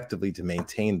other effectively to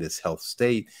maintain this health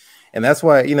state. And that's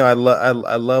why, you know, I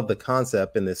love the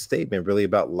concept in this statement really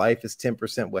about life is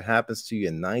 10% what happens to you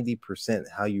and 90%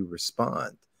 how you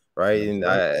respond. Right. That's And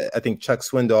right. I think Chuck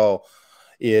Swindoll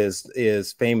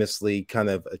is famously kind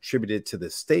of attributed to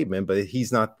this statement, but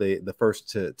he's not the first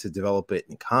to develop it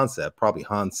in concept. Probably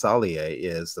Hans Salier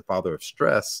is the father of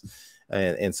stress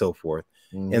and so forth.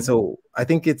 And so I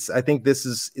think this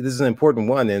is an important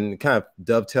one, and kind of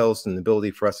dovetails an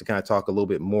ability for us to kind of talk a little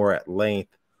bit more at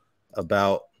length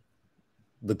about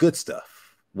the good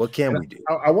stuff. What can we do?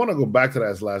 I want to go back to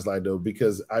that last slide though,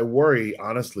 because I worry,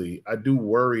 honestly, I do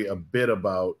worry a bit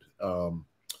about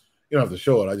you don't have to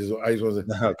show it. I just want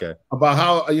to Okay. About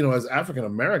how, you know, as African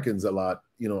Americans a lot,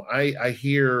 you know, I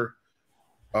hear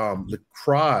the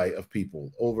cry of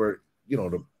people over, you know,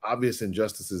 the obvious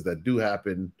injustices that do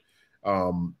happen,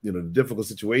 you know, the difficult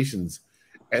situations.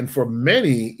 And for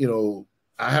many, you know,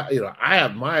 I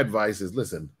have my advice is,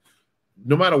 listen,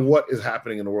 no matter what is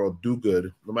happening in the world, do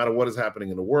good. No matter what is happening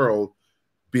in the world,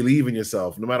 believe in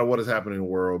yourself. No matter what is happening in the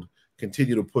world,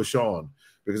 continue to push on.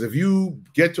 Because if you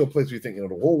get to a place where you think, you know,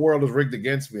 the whole world is rigged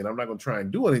against me and I'm not going to try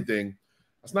and do anything,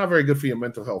 that's not very good for your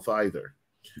mental health either.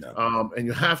 No. And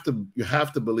you have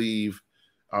to believe,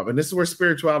 and this is where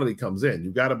spirituality comes in.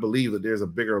 You got to believe that there's a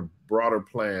bigger, broader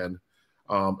plan,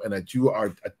 and that you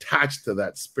are attached to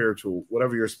that spiritual,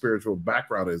 whatever your spiritual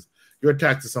background is. You're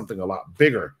attached to something a lot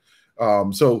bigger.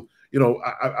 So, you know,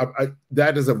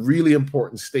 that is a really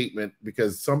important statement,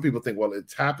 because some people think, well,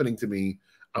 it's happening to me,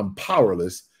 I'm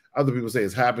powerless. Other people say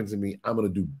it's happening to me, I'm going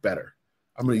to do better.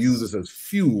 I'm going to use this as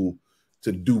fuel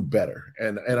to do better.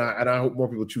 And I hope more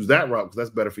people choose that route, because that's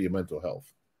better for your mental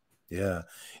health. Yeah.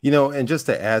 You know, and just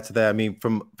to add to that, I mean,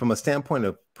 from a standpoint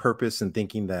of purpose and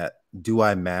thinking that, do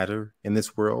I matter in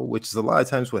this world, which is a lot of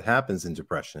times what happens in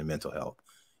depression and mental health,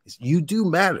 is you do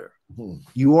matter.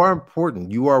 You are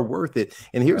important. You are worth it.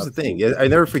 And here's the thing. I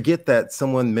never forget that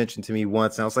someone mentioned to me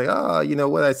once, and I was like, oh, you know,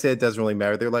 what I said doesn't really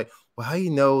matter. They're like, well, how do you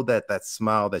know that that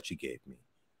smile that you gave me,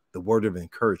 the word of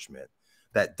encouragement,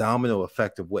 that domino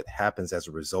effect of what happens as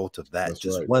a result of that,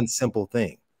 just one simple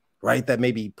thing, right? That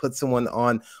maybe put someone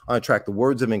on track, the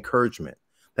words of encouragement,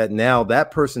 that now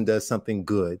that person does something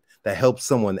good that helps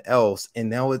someone else. And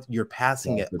now you're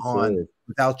passing it on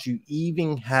without you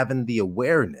even having the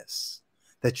awareness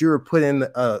that you're put in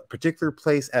a particular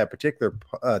place at a particular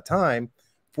time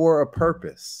for a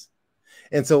purpose.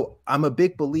 And so I'm a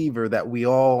big believer that we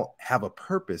all have a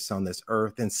purpose on this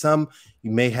earth. And some,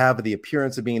 you may have the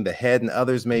appearance of being the head and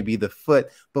others may be the foot,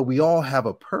 but we all have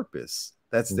a purpose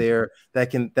that's there that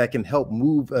can help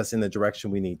move us in the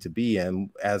direction we need to be in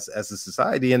as a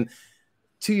society. And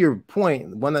to your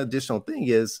point, one additional thing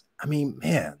is, I mean,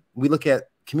 man, we look at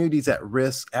communities at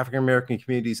risk, African-American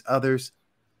communities, others.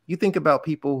 You think about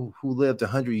people who lived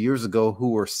 100 years ago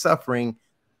who were suffering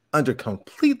under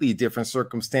completely different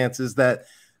circumstances that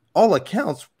all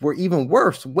accounts were even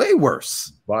worse, way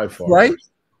worse. By far. Right?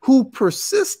 Who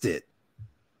persisted,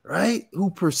 right? Who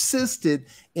persisted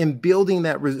in building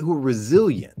that, who were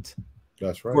resilient.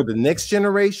 That's right. For the next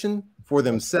generation, for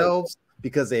themselves,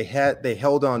 because they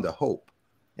held on to hope.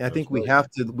 And I think we have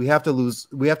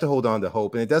to hold on to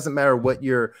hope. And it doesn't matter what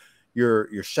your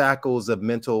shackles of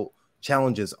mental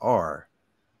challenges are,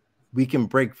 we can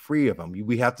break free of them.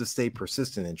 We have to stay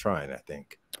persistent in trying, I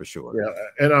think, for sure.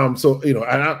 Yeah. And so, you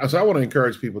know, so I want to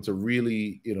encourage people to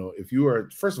really, you know, if you are,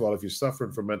 first of all, if you're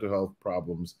suffering from mental health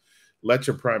problems, let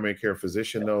your primary care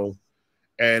physician know.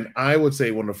 And I would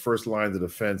say one of the first lines of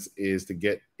defense is to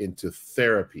get into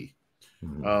therapy.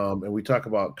 And we talk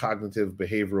about cognitive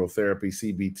behavioral therapy,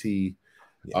 CBT,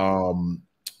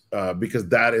 because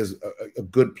that is a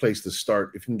good place to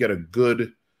start. If you can get a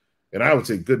good, and I would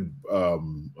say good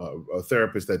a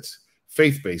therapist that's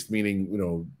faith-based, meaning, you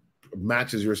know,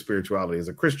 matches your spirituality. As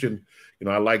a Christian, you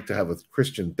know, I like to have a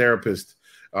Christian therapist,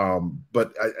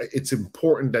 but it's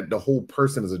important that the whole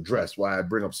person is addressed. Why I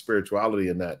bring up spirituality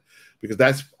in that, because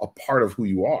that's a part of who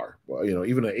you are. Well, you know,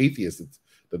 even an atheist,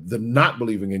 the not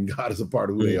believing in God is a part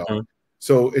of who they are.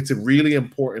 So it's really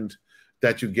important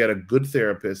that you get a good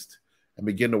therapist and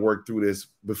begin to work through this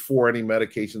before any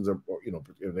medications or you know,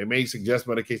 they may suggest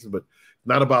medications, but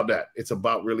not about that. It's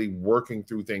about really working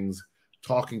through things,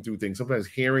 talking through things, sometimes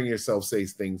hearing yourself say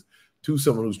things to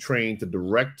someone who's trained to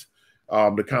direct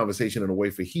the conversation in a way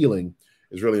for healing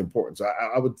is really important. So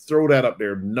I would throw that up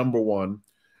there, number one.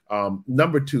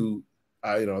 Number two,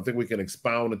 you know, I think we can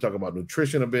expound and talk about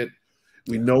nutrition a bit.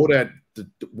 We know that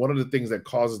one of the things that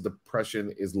causes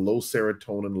depression is low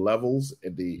serotonin levels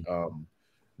in the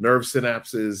nerve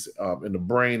synapses in the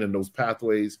brain and those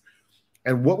pathways.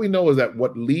 And what we know is that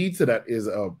what leads to that is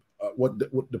one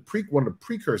of the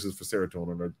precursors for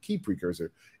serotonin, or key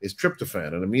precursor, is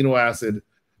tryptophan, an amino acid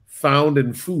found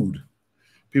in food.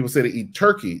 People say to eat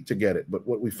turkey to get it, but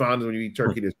what we found is when you eat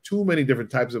turkey, there's too many different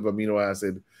types of amino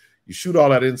acid. You shoot all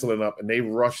that insulin up, and they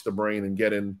rush the brain and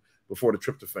get in before the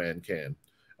tryptophan can.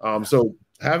 So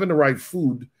having the right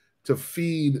food to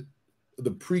feed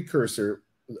the precursor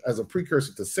as a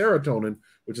precursor to serotonin,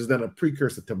 which is then a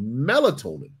precursor to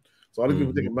melatonin. So a lot of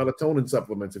people take melatonin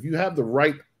supplements. If you have the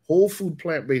right whole food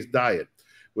plant-based diet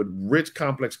with rich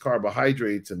complex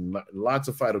carbohydrates and lots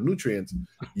of phytonutrients,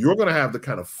 you're going to have the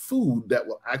kind of food that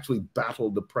will actually battle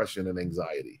depression and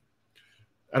anxiety.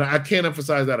 And I can't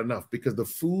emphasize that enough, because the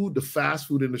fast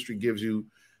food industry gives you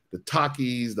the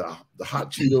Takis, the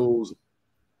hot Cheetos,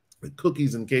 the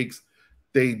cookies and cakes.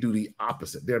 They do the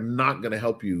opposite. They're not going to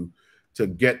help you to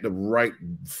get the right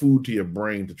food to your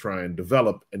brain to try and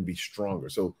develop and be stronger.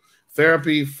 So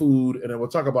therapy, food, and then we'll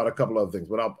talk about a couple other things,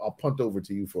 but I'll punt over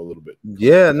to you for a little bit.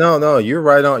 Yeah, no, you're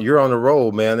right on. You're on the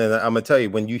roll, man. And I'm gonna tell you,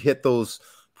 when you hit those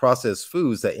processed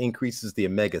foods, that increases the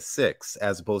omega-6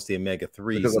 as opposed to the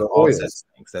omega-3s and all those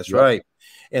things. That's right.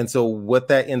 And so what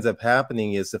that ends up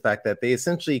happening is the fact that they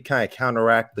essentially kind of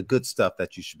counteract the good stuff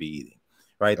that you should be eating,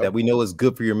 right? That we know is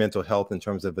good for your mental health in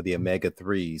terms of the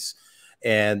omega-3s.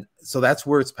 And so that's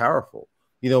where it's powerful,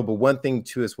 but one thing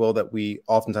too as well that we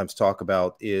oftentimes talk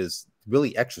about is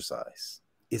really exercise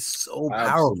is so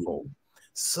powerful.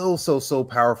 So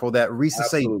powerful that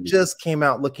recent just came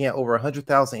out looking at over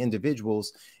 100,000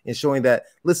 individuals and showing that,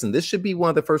 listen, this should be one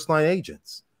of the first line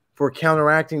agents for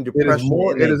counteracting depression.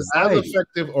 It is as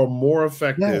effective or more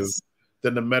effective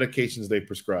than the medications they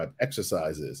prescribe.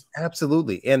 Exercise is.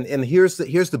 Absolutely. And here's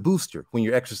the booster when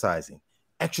you're exercising.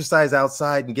 Exercise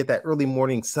outside and get that early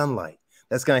morning sunlight.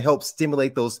 That's going to help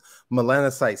stimulate those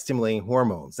melanocyte stimulating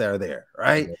hormones that are there,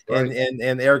 right?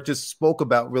 And Eric just spoke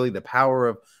about really the power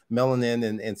of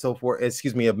melanin and so forth, of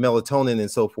melatonin and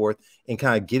so forth, and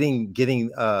kind of getting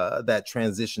that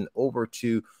transition over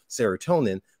to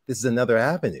serotonin. This is another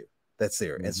avenue that's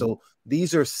there. And so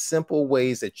these are simple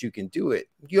ways that you can do it.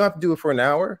 You don't have to do it for an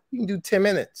hour. You can do 10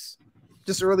 minutes,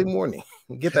 just early morning.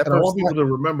 Get that. And I want people to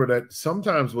remember that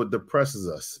sometimes what depresses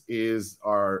us is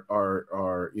our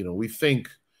we think,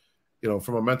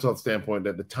 from a mental health standpoint,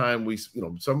 at the time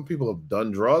some people have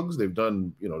done drugs, they've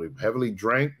done, they've heavily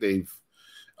drank, they've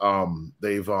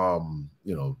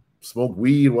smoked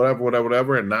weed,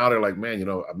 whatever. And now they're like, man,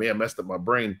 I may have messed up my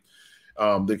brain.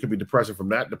 There could be depression from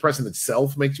that. Depression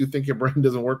itself makes you think your brain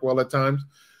doesn't work well at times.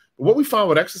 But what we found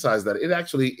with exercise, that it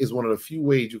actually is one of the few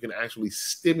ways you can actually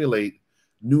stimulate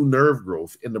new nerve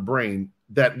growth in the brain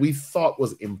that we thought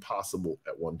was impossible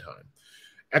at one time.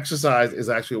 Exercise is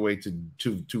actually a way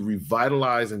to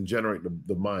revitalize and generate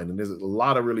the mind. And there's a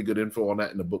lot of really good info on that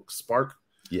in the book Spark.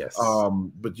 Yes.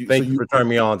 But thank you for turning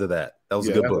me on to that. That was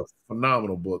a good book. A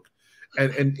phenomenal book.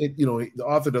 And it, the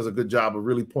author does a good job of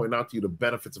really pointing out to you the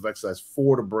benefits of exercise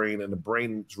for the brain and the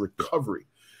brain's recovery.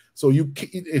 So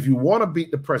if you want to beat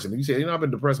depression, you say, I've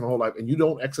been depressed my whole life, and you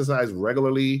don't exercise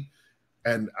regularly.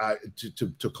 And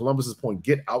to Columbus's point,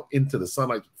 get out into the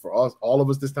sunlight. For us, all of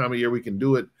us this time of year, we can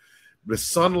do it. The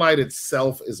sunlight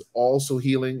itself is also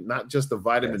healing, not just the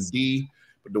vitamin D,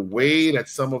 but the way that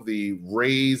some of the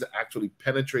rays actually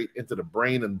penetrate into the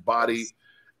brain and body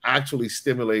actually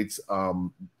stimulates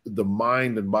the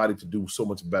mind and body to do so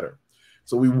much better.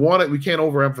 So we can't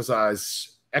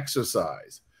overemphasize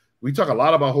exercise. We talk a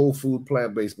lot about whole food,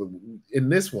 plant-based, but in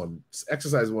this one,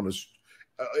 exercise is one of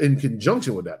in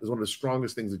conjunction with that is one of the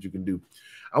strongest things that you can do.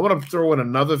 I want to throw in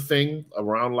another thing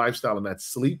around lifestyle, and that's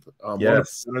sleep. One of the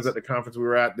presenters at the conference we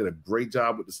were at did a great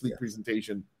job with the sleep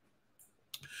presentation.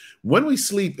 When we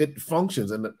sleep, it functions,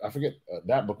 and I forget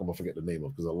that book. I'm gonna forget the name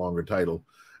of because it's a longer title.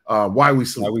 Why We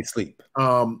Sleep. Why We Sleep.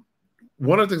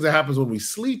 One of the things that happens when we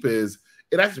sleep is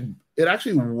it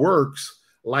actually works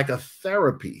like a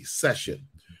therapy session.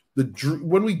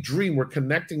 When we dream, we're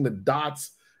connecting the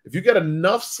dots. If you get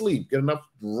enough sleep, get enough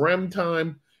REM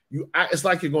time, it's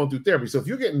like you're going through therapy. So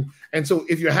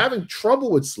if you're having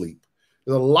trouble with sleep,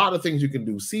 there's a lot of things you can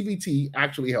do. CBT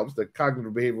actually helps. The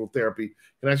cognitive behavioral therapy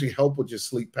can actually help with your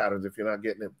sleep patterns if you're not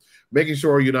getting it. Making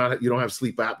sure you don't have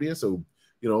sleep apnea. So,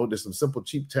 there's some simple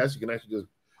cheap tests. You can actually just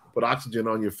put oxygen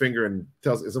on your finger and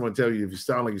someone tell you if you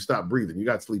sound like you stop breathing, you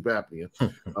got sleep apnea.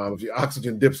 If your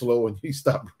oxygen dips low and you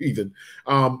stop breathing.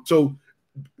 So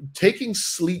taking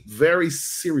sleep very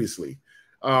seriously,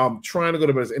 trying to go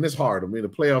to bed, and it's hard. I mean, the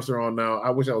playoffs are on now. I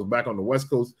wish I was back on the West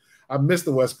Coast. I miss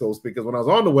the West Coast because when I was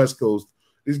on the West Coast,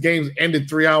 these games ended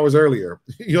 3 hours earlier.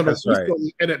 You know, That's right.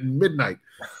 end at midnight.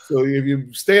 So if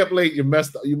you stay up late, you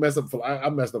mess up for, I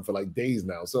messed up for like days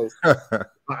now. So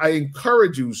I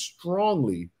encourage you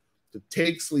strongly to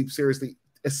take sleep seriously,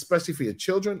 especially for your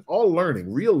children. All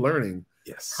learning, real learning,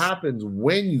 happens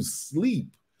when you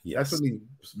sleep. That's when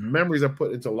these memories are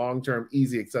put into long-term,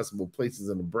 easy, accessible places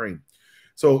in the brain.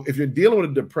 So if you're dealing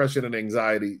with depression and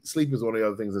anxiety, sleep is one of the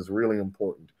other things that's really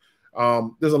important.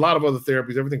 There's a lot of other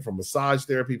therapies, everything from massage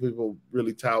therapy people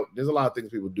really tout. There's a lot of things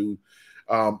people do.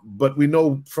 But we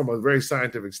know from a very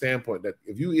scientific standpoint that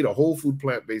if you eat a whole food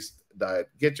plant-based diet,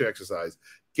 get your exercise,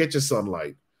 get your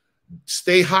sunlight,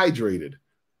 stay hydrated,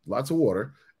 lots of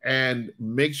water, and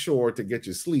make sure to get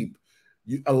your sleep.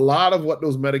 A lot of what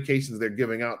those medications they're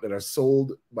giving out that are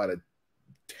sold by the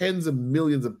tens of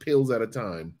millions of pills at a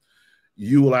time,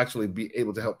 you will actually be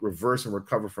able to help reverse and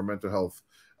recover from mental health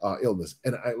illness.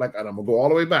 And I'm going to go all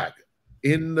the way back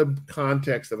in the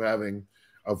context of having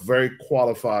a very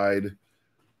qualified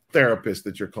therapist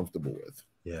that you're comfortable with.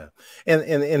 Yeah. And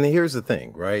here's the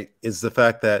thing, right? Is the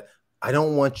fact that I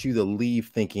don't want you to leave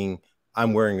thinking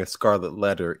I'm wearing a scarlet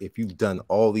letter if you've done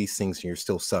all these things and you're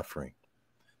still suffering.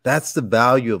 That's the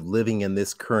value of living in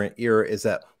this current era, is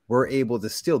that we're able to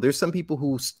still, there's some people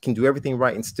who can do everything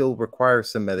right and still require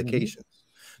some medications.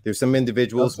 There's some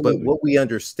individuals, but what we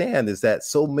understand is that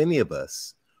so many of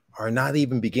us are not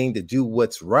even beginning to do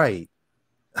what's right.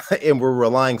 And we're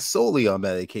relying solely on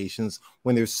medications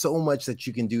when there's so much that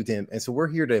you can do to him. And so we're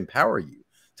here to empower you,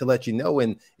 to let you know,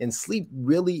 and sleep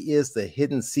really is the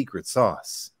hidden secret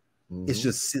sauce. It's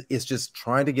just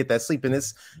trying to get that sleep. And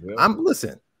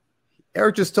listen,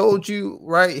 Eric just told you,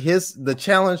 right? The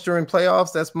challenge during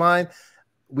playoffs, that's mine.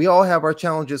 We all have our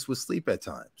challenges with sleep at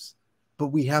times, but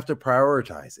we have to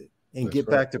prioritize it and get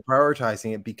back to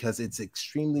prioritizing it, because it's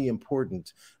extremely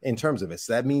important in terms of it.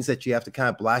 So that means that you have to kind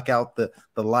of black out the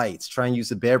lights, try and use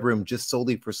the bedroom just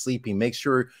solely for sleeping. Make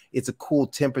sure it's a cool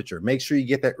temperature. Make sure you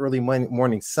get that early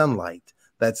morning sunlight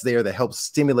that's there that helps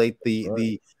stimulate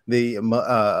the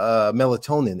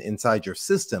melatonin inside your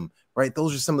system, right?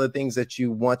 Those are some of the things that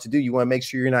you want to do. You want to make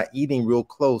sure you're not eating real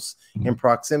close in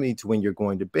proximity to when you're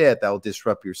going to bed. That will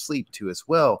disrupt your sleep too as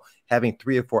well. Having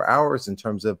 3 or 4 hours in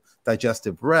terms of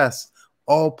digestive rest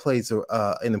all plays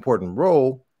an important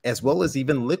role, as well as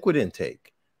even liquid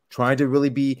intake. Trying to really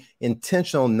be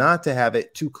intentional not to have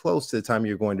it too close to the time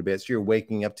you're going to bed, so you're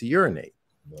waking up to urinate.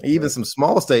 Even some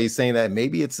small studies saying that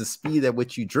maybe it's the speed at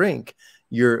which you drink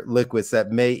your liquids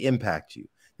that may impact you.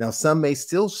 Now, some may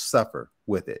still suffer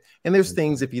with it. And there's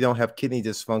things, if you don't have kidney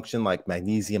dysfunction, like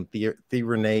magnesium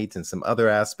threonate and some other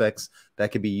aspects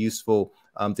that could be useful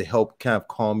to help kind of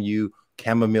calm you,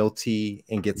 chamomile tea,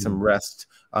 and get some rest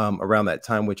around that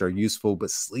time, which are useful.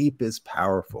 But sleep is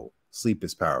powerful. Sleep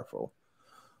is powerful.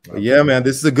 But yeah, man,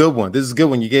 this is a good one. This is a good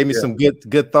one. You gave me some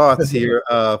good thoughts here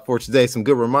for today, some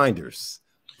good reminders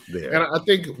there. And I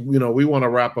think, we want to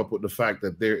wrap up with the fact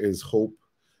that there is hope.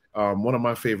 One of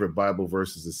my favorite Bible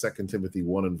verses is 2 Timothy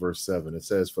 1 and verse 7. It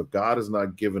says, "For God has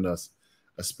not given us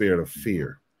a spirit of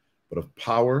fear, but of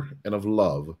power and of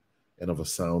love and of a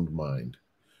sound mind."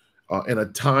 In a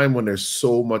time when there's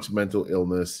so much mental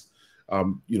illness,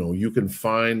 you can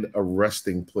find a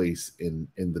resting place in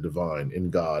the divine, in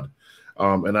God.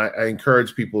 And I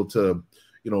encourage people to,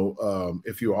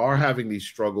 if you are having these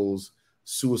struggles,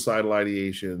 suicidal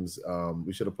ideations,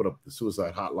 we should have put up the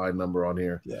suicide hotline number on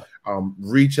here.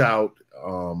 Reach out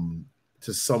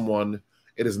to someone.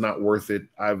 It is not worth it.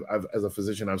 I've as a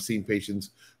physician, I've seen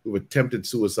patients who've attempted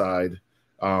suicide,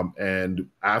 and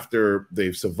after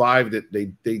they've survived it,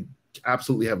 they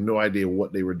absolutely have no idea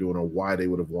what they were doing or why they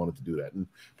would have wanted to do that. And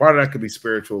part of that could be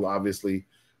spiritual, obviously.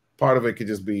 Part of it could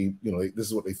just be, this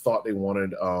is what they thought they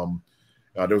wanted.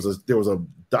 There was a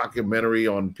documentary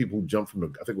on people who jumped from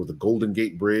I think it was the Golden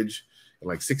Gate Bridge, and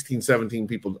like 16, 17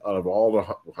 people out of all the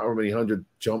however many hundred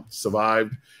jumped,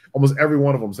 survived. Almost every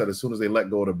one of them said as soon as they let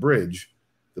go of the bridge,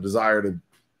 the desire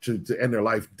to end their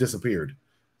life disappeared.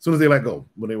 As soon as they let go,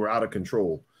 when they were out of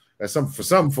control. For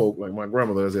some folk, like my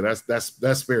grandmother,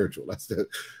 that's spiritual. That's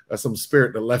some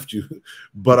spirit that left you.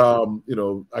 But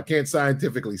I can't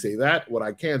scientifically say that. What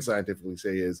I can scientifically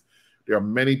say is there are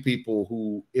many people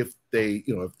who, if they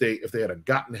had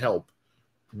gotten help,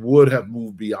 would have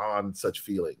moved beyond such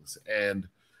feelings. And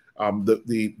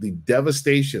the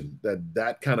devastation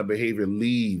that kind of behavior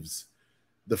leaves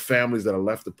the families that are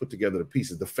left to put together the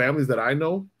pieces. The families that I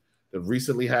know that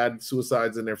recently had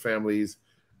suicides in their families,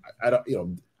 I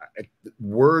don't,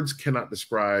 words cannot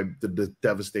describe the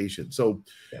devastation. So,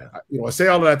 I say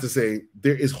all of that to say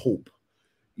there is hope.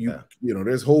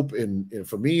 There's hope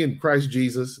for me in Christ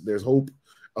Jesus. There's hope,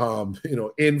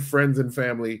 in friends and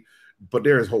family. but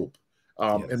there is hope.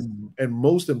 Yes. And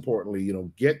most importantly, you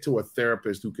know, get to a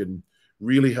therapist who can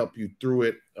really help you through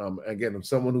it. Again,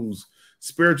 someone who's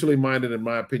spiritually minded, in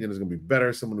my opinion, is going to be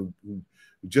better. Someone who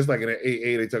just like in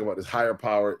AA, they talk about this higher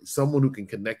power, someone who can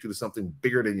connect you to something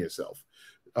bigger than yourself,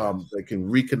 that can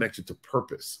reconnect you to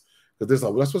purpose. Because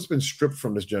that's what's been stripped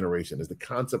from this generation, is the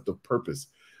concept of purpose.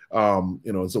 You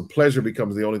know, and so pleasure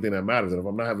becomes the only thing that matters. And if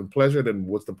I'm not having pleasure, then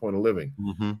what's the point of living?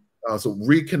 So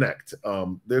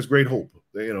reconnect. There's great hope,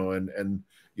 you know, and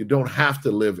you don't have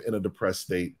to live in a depressed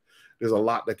state. There's a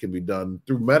lot that can be done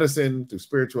through medicine, through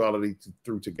spirituality,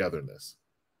 through togetherness.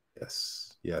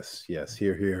 Yes, yes, yes.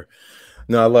 Here, here.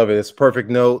 No, I love it. It's a perfect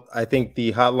note. I think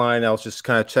the hotline, I was just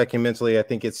kind of checking mentally. I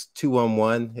think it's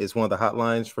 211 is one of the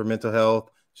hotlines for mental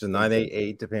health. It's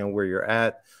 988, depending on where you're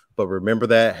at. But remember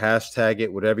that, hashtag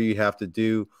it, whatever you have to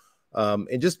do.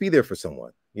 And just be there for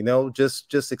someone. You know,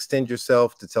 just extend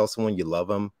yourself to tell someone you love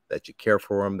them, that you care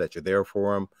for them, that you're there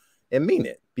for them, and mean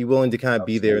it. Be willing to kind of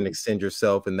be there and extend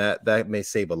yourself, and that may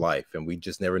save a life. And we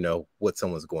just never know what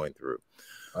someone's going through.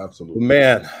 Absolutely,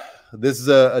 man. This is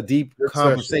a deep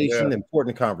conversation, session,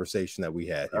 important conversation that we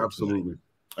had here. Absolutely,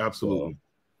 tonight. Absolutely.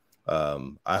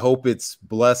 So, I hope it's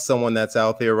blessed someone that's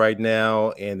out there right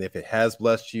now, and if it has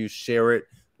blessed you, share it,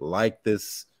 like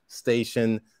this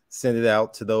station, send it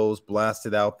out to those, blast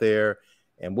it out there,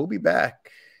 and we'll be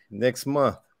back next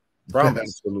month. Promise.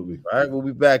 Absolutely. All right, we'll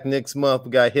be back next month.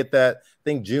 We got to hit that. I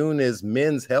think June is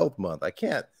Men's Health Month.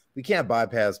 We can't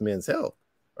bypass men's health,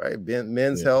 right?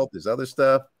 Men's health. There's other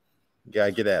stuff. You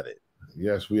gotta get at it.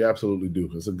 Yes, we absolutely do.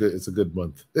 It's a good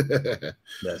month.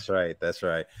 That's right. That's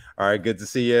right. All right. Good to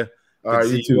see you. All right,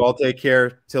 you too. All take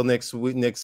care. Till next week.